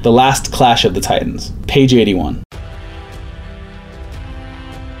book The Last Clash of the Titans, page 81.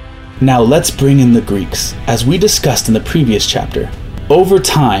 Now let's bring in the Greeks. As we discussed in the previous chapter, over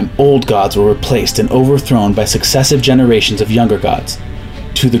time, old gods were replaced and overthrown by successive generations of younger gods.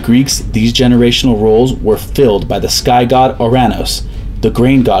 To the Greeks, these generational roles were filled by the sky god Oranos, the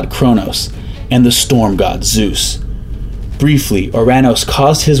grain god Kronos, and the storm god Zeus. Briefly, Oranos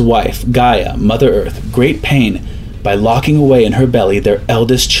caused his wife, Gaia, Mother Earth, great pain by locking away in her belly their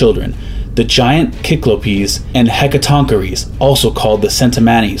eldest children, the giant Cyclopes, and Hecatoncheires, also called the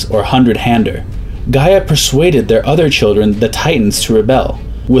Centimanes or 100-hander. Gaia persuaded their other children, the Titans, to rebel.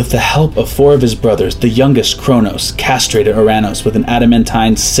 With the help of 4 of his brothers, the youngest, Kronos, castrated Ouranos with an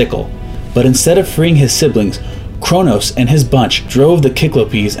adamantine sickle. But instead of freeing his siblings, Kronos and his bunch drove the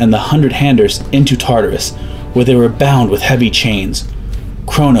Cyclopes and the 100-handers into Tartarus, where they were bound with heavy chains.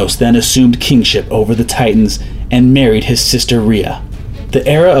 Kronos then assumed kingship over the Titans and married his sister Rhea. The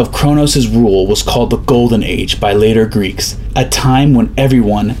era of Kronos' rule was called the Golden Age by later Greeks, a time when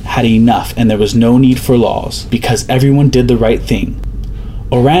everyone had enough and there was no need for laws, because everyone did the right thing.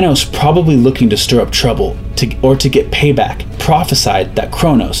 Ouranos, probably looking to stir up trouble or to get payback, prophesied that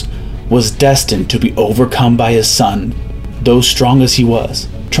Kronos was destined to be overcome by his son, though strong as he was.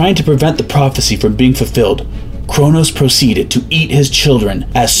 Trying to prevent the prophecy from being fulfilled, Kronos proceeded to eat his children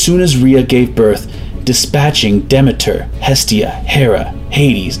as soon as Rhea gave birth, dispatching Demeter, Hestia, Hera,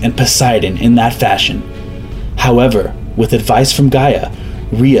 Hades, and Poseidon in that fashion. However, with advice from Gaia,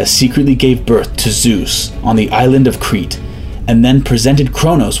 Rhea secretly gave birth to Zeus on the island of Crete, and then presented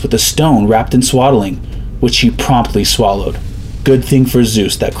Kronos with a stone wrapped in swaddling, which he promptly swallowed. Good thing for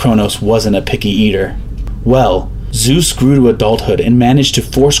Zeus that Kronos wasn't a picky eater. Well, Zeus grew to adulthood and managed to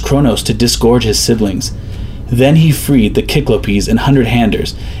force Kronos to disgorge his siblings. Then he freed the Cyclopes and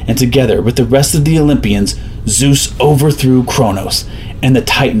 100-handers, and together with the rest of the Olympians, Zeus overthrew Kronos and the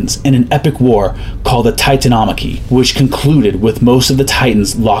Titans in an epic war called the Titanomachy, which concluded with most of the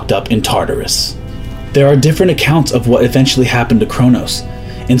Titans locked up in Tartarus. There are different accounts of what eventually happened to Kronos.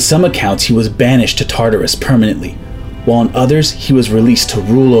 In some accounts, he was banished to Tartarus permanently, while in others, he was released to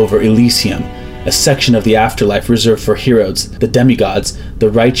rule over Elysium, a section of the afterlife reserved for heroes, the demigods,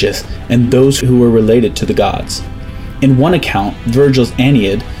 the righteous, and those who were related to the gods. In one account, Virgil's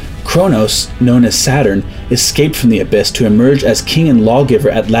Aeneid, Kronos, known as Saturn, escaped from the abyss to emerge as king and lawgiver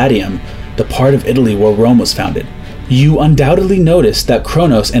at Latium, the part of Italy where Rome was founded. You undoubtedly noticed that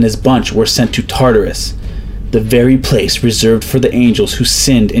Kronos and his bunch were sent to Tartarus, the very place reserved for the angels who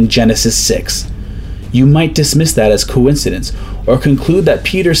sinned in Genesis 6. You might dismiss that as coincidence, or conclude that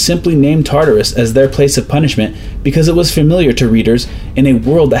Peter simply named Tartarus as their place of punishment because it was familiar to readers in a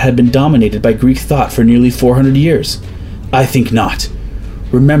world that had been dominated by Greek thought for nearly 400 years. I think not.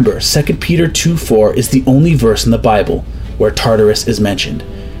 Remember, 2 Peter 2:4 is the only verse in the Bible where Tartarus is mentioned.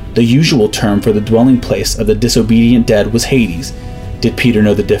 The usual term for the dwelling place of the disobedient dead was Hades. Did Peter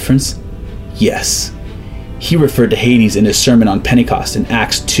know the difference? Yes. He referred to Hades in his sermon on Pentecost in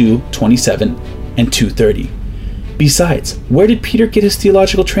Acts 2:27 and 2:30. Besides, where did Peter get his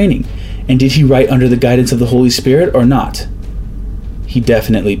theological training? And did he write under the guidance of the Holy Spirit or not? He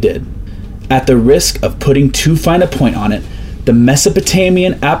definitely did. At the risk of putting too fine a point on it, the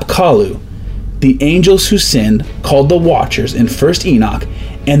Mesopotamian Apkallu, the angels who sinned, called the Watchers in 1st Enoch,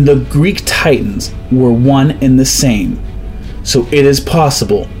 and the Greek Titans were one and the same. So it is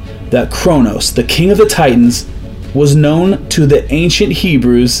possible that Kronos, the king of the Titans, was known to the ancient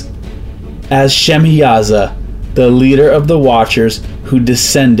Hebrews as Shemyaza, the leader of the Watchers who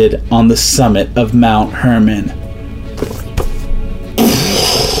descended on the summit of Mount Hermon.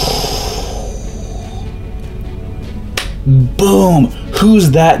 Boom!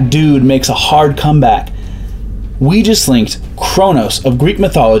 Who's that dude makes a hard comeback. We just linked Kronos of Greek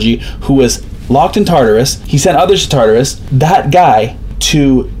mythology, who was locked in Tartarus. He sent others to Tartarus. That guy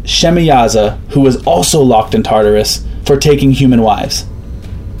to Shemyaza, who was also locked in Tartarus for taking human wives.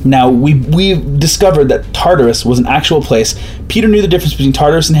 Now, we discovered that Tartarus was an actual place. Peter knew the difference between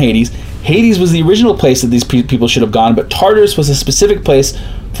Tartarus and Hades. Hades was the original place that these people should have gone, but Tartarus was a specific place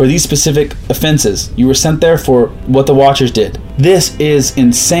for these specific offenses. You were sent there for what the Watchers did. This is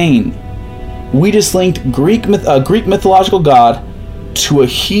insane. We just linked a Greek mythological god to a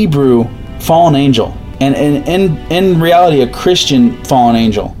Hebrew fallen angel, and in reality a Christian fallen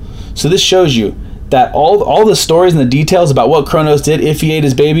angel. So this shows you that all the stories and the details about what Kronos did if he ate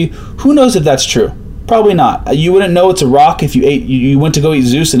his baby, who knows if that's true? Probably not. You wouldn't know it's a rock if you went to go eat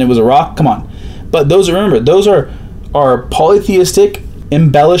Zeus and it was a rock. Come on. But those are polytheistic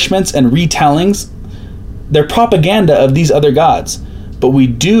embellishments and retellings. They're propaganda of these other gods. But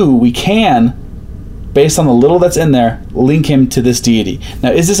we can, based on the little that's in there, link him to this deity.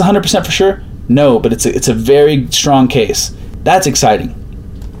 Now, is this 100% for sure? No, but it's a very strong case. That's exciting.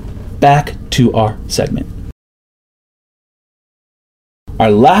 Back to our segment.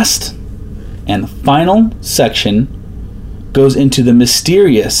 Our last and final section goes into the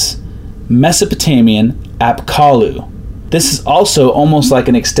mysterious Mesopotamian Apkallu. This is also almost like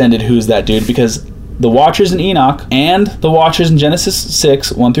an extended Who's That Dude, because the Watchers in Enoch and the Watchers in Genesis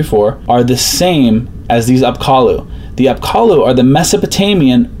 6, 1-4 are the same as these Apkallu. The Apkallu are the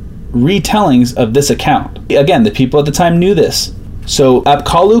Mesopotamian retellings of this account. Again, the people at the time knew this. So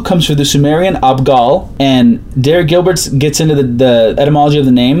Apkallu comes from the Sumerian Abgal, and Derek Gilbert gets into the etymology of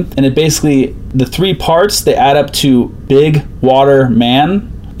the name, and it basically, the three parts, they add up to big water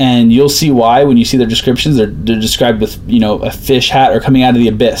man, and you'll see why when you see their descriptions. They're described with, a fish hat or coming out of the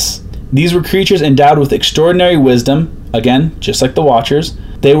abyss. These were creatures endowed with extraordinary wisdom, again, just like the Watchers.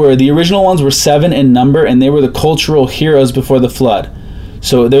 The original ones were 7 in number, and they were the cultural heroes before the flood.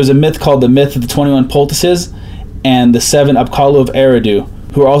 So there's a myth called the myth of the 21 poultices, and the 7 Apkallu of Eridu,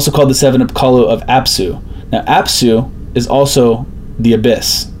 who are also called the 7 Apkallu of Apsu. Now, Apsu is also the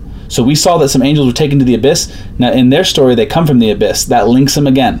abyss. So we saw that some angels were taken to the abyss. Now, in their story, they come from the abyss. That links them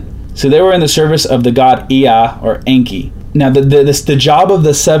again. So they were in the service of the god Ea, or Enki. Now, the job of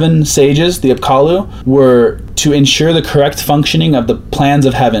the 7 sages, the Apkallu, were to ensure the correct functioning of the plans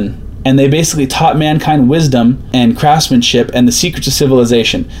of heaven. And they basically taught mankind wisdom and craftsmanship and the secrets of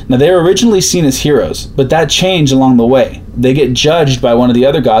civilization. Now, they were originally seen as heroes, but that changed along the way. They get judged by one of the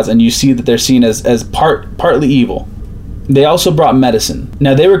other gods, and you see that they're seen as partly evil. They also brought medicine.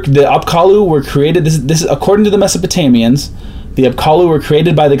 Now, the Apkallu were created, this is according to the Mesopotamians, the Apkallu were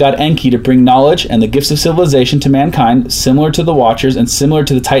created by the god Enki to bring knowledge and the gifts of civilization to mankind, similar to the Watchers and similar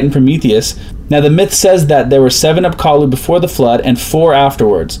to the Titan Prometheus. Now, the myth says that there were 7 Apkallu before the flood and 4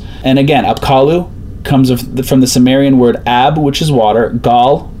 afterwards. And again, Apkallu comes from the Sumerian word ab, which is water,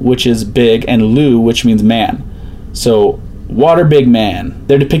 gal, which is big, and lu, which means man. So, water big man.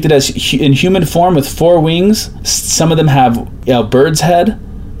 They're depicted as in human form with 4 wings. Some of them have bird's head.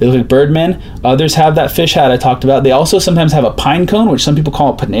 They look like birdmen. Others have that fish hat I talked about. They also sometimes have a pine cone, which some people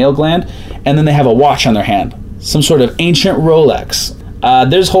call a pineal gland. And then they have a watch on their hand. Some sort of ancient Rolex.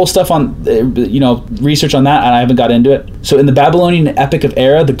 There's whole stuff on, research on that, and I haven't got into it. So in the Babylonian epic of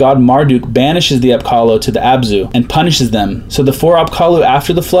Era, the god Marduk banishes the Apkallu to the Abzu and punishes them. So the 4 Apkallu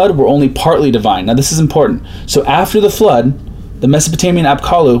after the flood were only partly divine. Now this is important. So after the flood, the Mesopotamian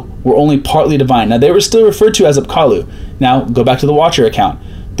Apkallu were only partly divine. Now they were still referred to as Apkallu. Now go back to the Watcher account.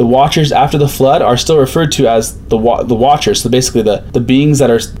 The Watchers after the flood are still referred to as the Watchers. So basically the beings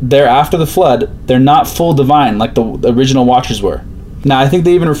that are there after the flood, they're not full divine like the original Watchers were. Now I think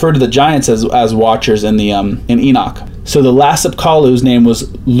they even refer to the giants as Watchers in Enoch. So the last Apkallu's name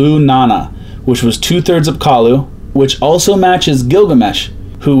was Lu-Nana, which was 2/3 Apkallu, which also matches Gilgamesh,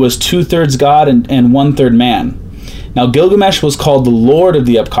 who was 2/3 god and 1/3 man. Now Gilgamesh was called the Lord of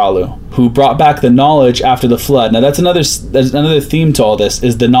the Apkallu, who brought back the knowledge after the flood. Now there's another theme to all this,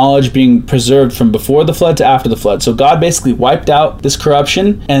 is the knowledge being preserved from before the flood to after the flood. So God basically wiped out this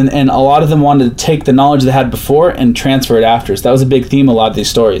corruption, and a lot of them wanted to take the knowledge they had before and transfer it after. So that was a big theme of a lot of these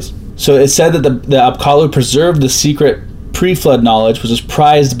stories. So it said that the Apkallu preserved the secret pre-flood knowledge, which was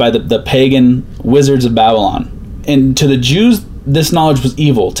prized by the pagan wizards of Babylon. And to the Jews, this knowledge was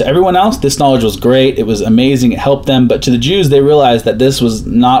evil. To everyone else, this knowledge was great, it was amazing, it helped them, but to the Jews, they realized that this was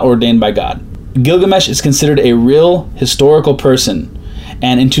not ordained by God. Gilgamesh is considered a real historical person,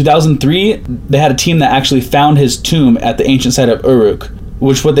 and in 2003, they had a team that actually found his tomb at the ancient site of Uruk,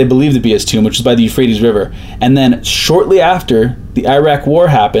 which is what they believed to be his tomb, which is by the Euphrates River. And then shortly after, the Iraq War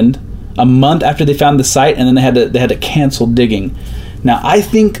happened, a month after they found the site, and then they had to cancel digging. Now, I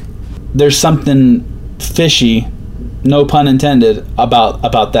think there's something fishy, no pun intended,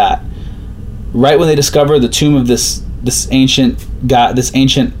 about that. Right when they discover the tomb of this ancient god, this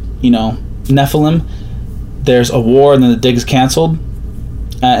ancient Nephilim, there's a war, and then the dig is canceled.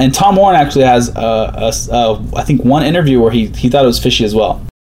 And Tom Warren actually has I think one interview where he thought it was fishy as well.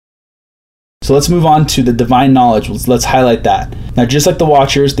 So let's move on to the divine knowledge. Let's highlight that. Now, just like the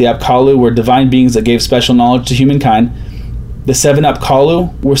Watchers, the Apkallu were divine beings that gave special knowledge to humankind. The 7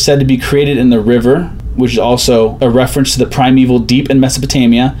 Apkallu were said to be created in the river, which is also a reference to the primeval deep in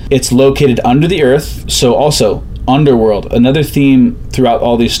Mesopotamia. It's located under the earth, so also underworld, another theme throughout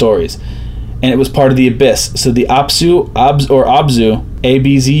all these stories. And it was part of the abyss. So the Abzu, Abzu, or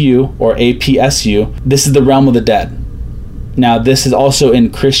Apsu, this is the realm of the dead. Now, this is also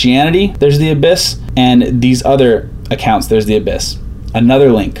in Christianity, there's the abyss, and these other accounts, there's the abyss.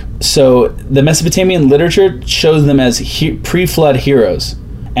 Another link. So the Mesopotamian literature shows them as pre-flood heroes.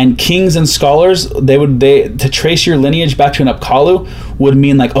 And kings and scholars, to trace your lineage back to an Apkallu would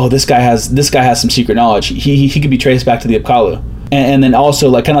mean like, oh, this guy has some secret knowledge. He could be traced back to the Apkallu. And then also,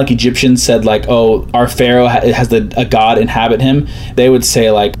 like, kind of like Egyptians said, like, oh, our pharaoh has a god inhabit him. They would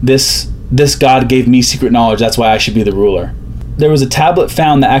say like, this god gave me secret knowledge, that's why I should be the ruler. There was a tablet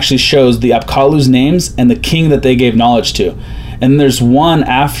found that actually shows the Apkallu's names and the king that they gave knowledge to. And there's one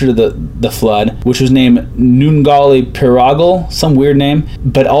after the flood, which was named Nungali Piragal, some weird name,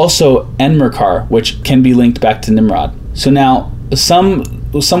 but also Enmerkar, which can be linked back to Nimrod. So now, some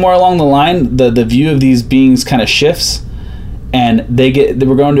somewhere along the line, the view of these beings kind of shifts, and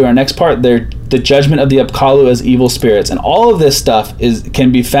we're going to our next part. They're the judgment of the Apkallu as evil spirits, and all of this stuff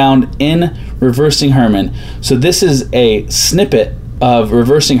can be found in Reversing Herman. So this is a snippet of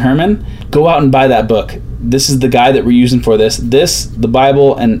Reversing Herman. Go out and buy that book. This is the guide that we're using for this, the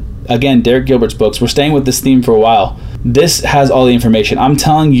Bible, and again, Derek Gilbert's books. We're staying with this theme for a while. This has all the information. I'm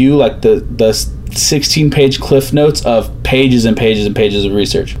telling you, like the 16-page cliff notes of pages and pages and pages of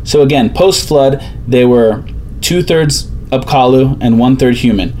research. So again, post-flood, they were 2/3 Apkallu and 1/3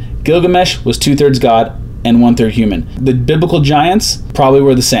 human. Gilgamesh was 2/3 God and 1/3 human. The biblical giants probably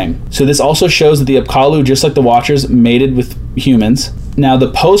were the same. So this also shows that the Apkallu, just like the Watchers, mated with humans. Now, the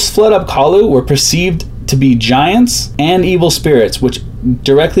post-flood Apkallu were perceived to be giants and evil spirits, which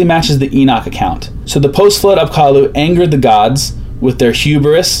directly matches the Enoch account. So the post-flood Apkallu angered the gods with their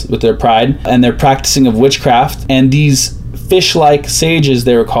hubris, with their pride, and their practicing of witchcraft. And these fish-like sages,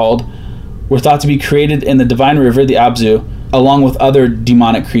 they were called, were thought to be created in the divine river, the Abzu, along with other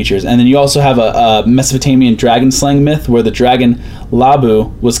demonic creatures. And then you also have a Mesopotamian dragon slaying myth where the dragon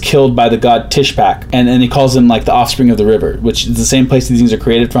Labu was killed by the god Tishpak, and he calls him like the offspring of the river, which is the same place these things are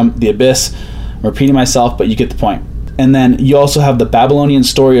created from, the abyss. I'm repeating myself, but you get the point. And then you also have the Babylonian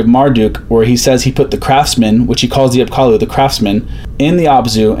story of Marduk, where he says he put the craftsman, which he calls the Apkallu, the craftsman, in the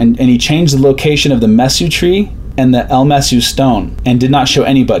Abzu, and he changed the location of the Mesu tree and the El Mesu stone, and did not show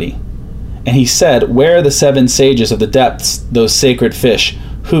anybody. And he said, "Where are the 7 sages of the depths, those sacred fish,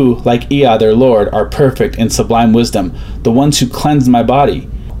 who, like Ea their lord, are perfect in sublime wisdom, the ones who cleansed my body?"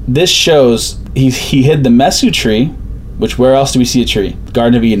 This shows he hid the Mesu tree, which where else do we see a tree?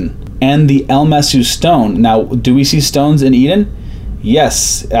 Garden of Eden. And the El Mesu stone. Now, do we see stones in Eden?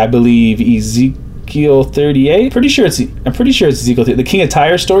 Yes, I believe Ezekiel 38. I'm pretty sure it's Ezekiel 38. The King of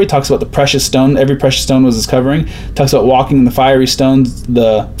Tyre story talks about the precious stone. Every precious stone was his covering. Talks about walking in the fiery stones,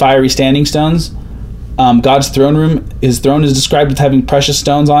 the fiery standing stones. God's throne room, his throne is described as having precious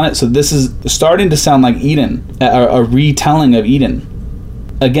stones on it. So this is starting to sound like Eden, a retelling of Eden.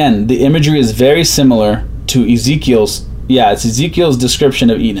 Again, the imagery is very similar to Ezekiel's. Yeah, it's Ezekiel's description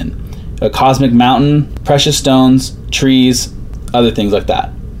of Eden. A cosmic mountain, precious stones, trees, other things like that.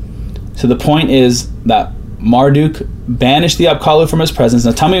 So the point is that Marduk banished the Apkallu from his presence.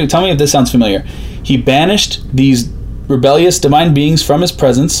 Now tell me if this sounds familiar. He banished these rebellious divine beings from his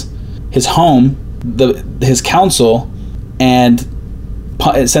presence, his home, his council, and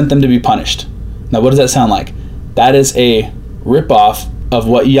sent them to be punished. Now what does that sound like? That is a ripoff of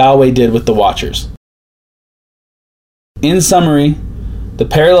what Yahweh did with the Watchers. In summary, the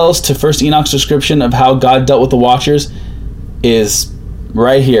parallels to 1st Enoch's description of how God dealt with the Watchers is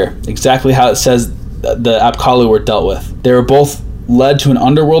right here. Exactly how it says the Apkallu were dealt with. They were both led to an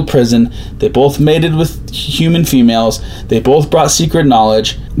underworld prison. They both mated with human females. They both brought secret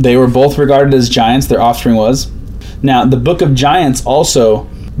knowledge. They were both regarded as giants, their offspring was. Now, the Book of Giants also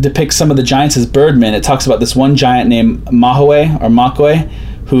depicts some of the giants as birdmen. It talks about this one giant named Makwe,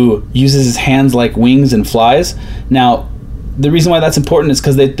 who uses his hands like wings and flies. Now, the reason why that's important is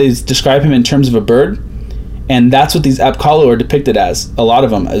because they describe him in terms of a bird, and that's what these Apkallu are depicted as, a lot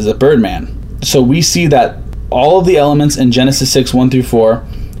of them, as a birdman. So we see that all of the elements in Genesis 6, 1-4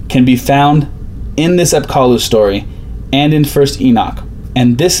 can be found in this Apkallu story and in 1st Enoch.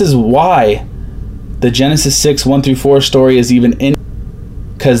 And this is why the Genesis 6, 1-4 story is even in,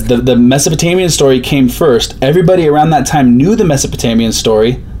 because the Mesopotamian story came first. Everybody around that time knew the Mesopotamian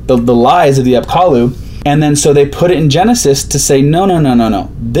story, the lies of the Apkallu. And then so they put it in Genesis to say, no.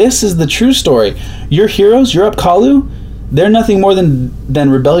 This is the true story. Your heroes, your Apkallu, they're nothing more than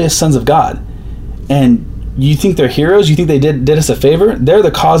rebellious sons of God. And you think they're heroes? You think they did us a favor? They're the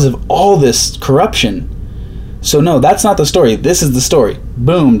cause of all this corruption. So no, that's not the story. This is the story.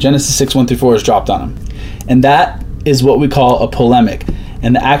 Boom, Genesis 6, 1-4 is dropped on them. And that is what we call a polemic.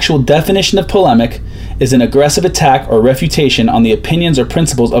 And the actual definition of polemic is an aggressive attack or refutation on the opinions or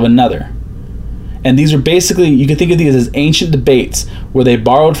principles of another. And these are basically, you can think of these as ancient debates where they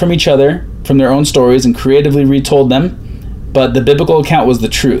borrowed from each other, from their own stories, and creatively retold them, but the biblical account was the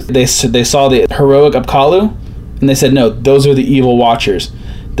truth. They saw the heroic Apkallu, and they said, no, those are the evil Watchers.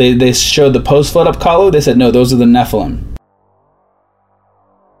 They showed the post-flood Apkallu, they said, no, those are the Nephilim.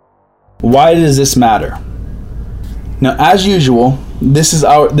 Why does this matter? Now, as usual, this is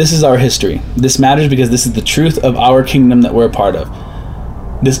our history. This matters because this is the truth of our kingdom that we're a part of.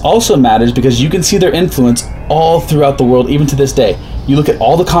 This also matters because you can see their influence all throughout the world, even to this day. You look at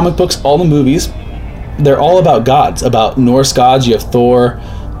all the comic books, all the movies, they're all about gods, about Norse gods. You have Thor.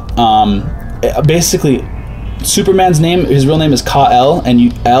 Basically, Superman's his real name is Ka-El,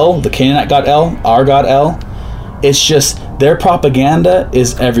 and El, the Canaanite god El, our god El. It's just Their propaganda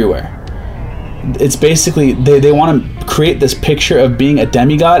is everywhere. It's basically, they want to create this picture of being a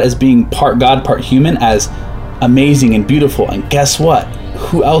demigod as being part God, part human, as amazing and beautiful. And guess what?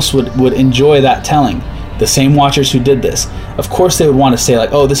 Who else would enjoy that telling? The same watchers who did this. Of course they would want to say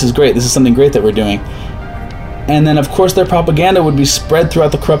like, oh, this is great, this is something great that we're doing. And then of course their propaganda would be spread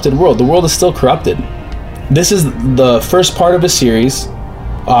throughout the corrupted world. The world is still corrupted. This is the first part of a series.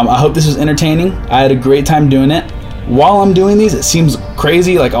 I hope this was entertaining. I had a great time doing it. While I'm doing these, it seems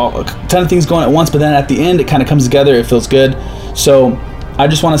crazy, like a ton of things going at once, but then at the end it kind of comes together. It feels good. So I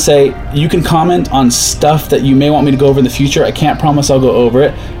just want to say, you can comment on stuff that you may want me to go over in the future. I can't promise I'll go over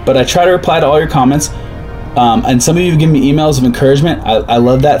it, but I try to reply to all your comments. And some of you have given me emails of encouragement. I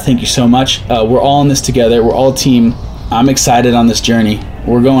love that. Thank you so much. We're all in this together. We're all a team. I'm excited on this journey.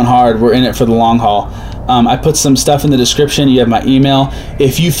 We're going hard. We're in it for the long haul. I put some stuff in the description. You have my email.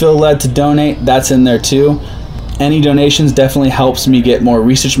 If you feel led to donate, that's in there too. Any donations definitely helps me get more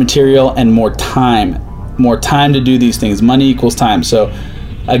research material and more time to do these things. Money equals time. So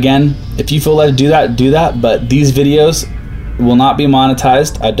again, if you feel led to do that. But these videos will not be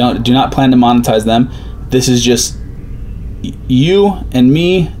monetized. I do not plan to monetize them. This is just you and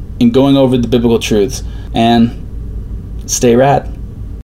me and going over the biblical truths. And stay rad.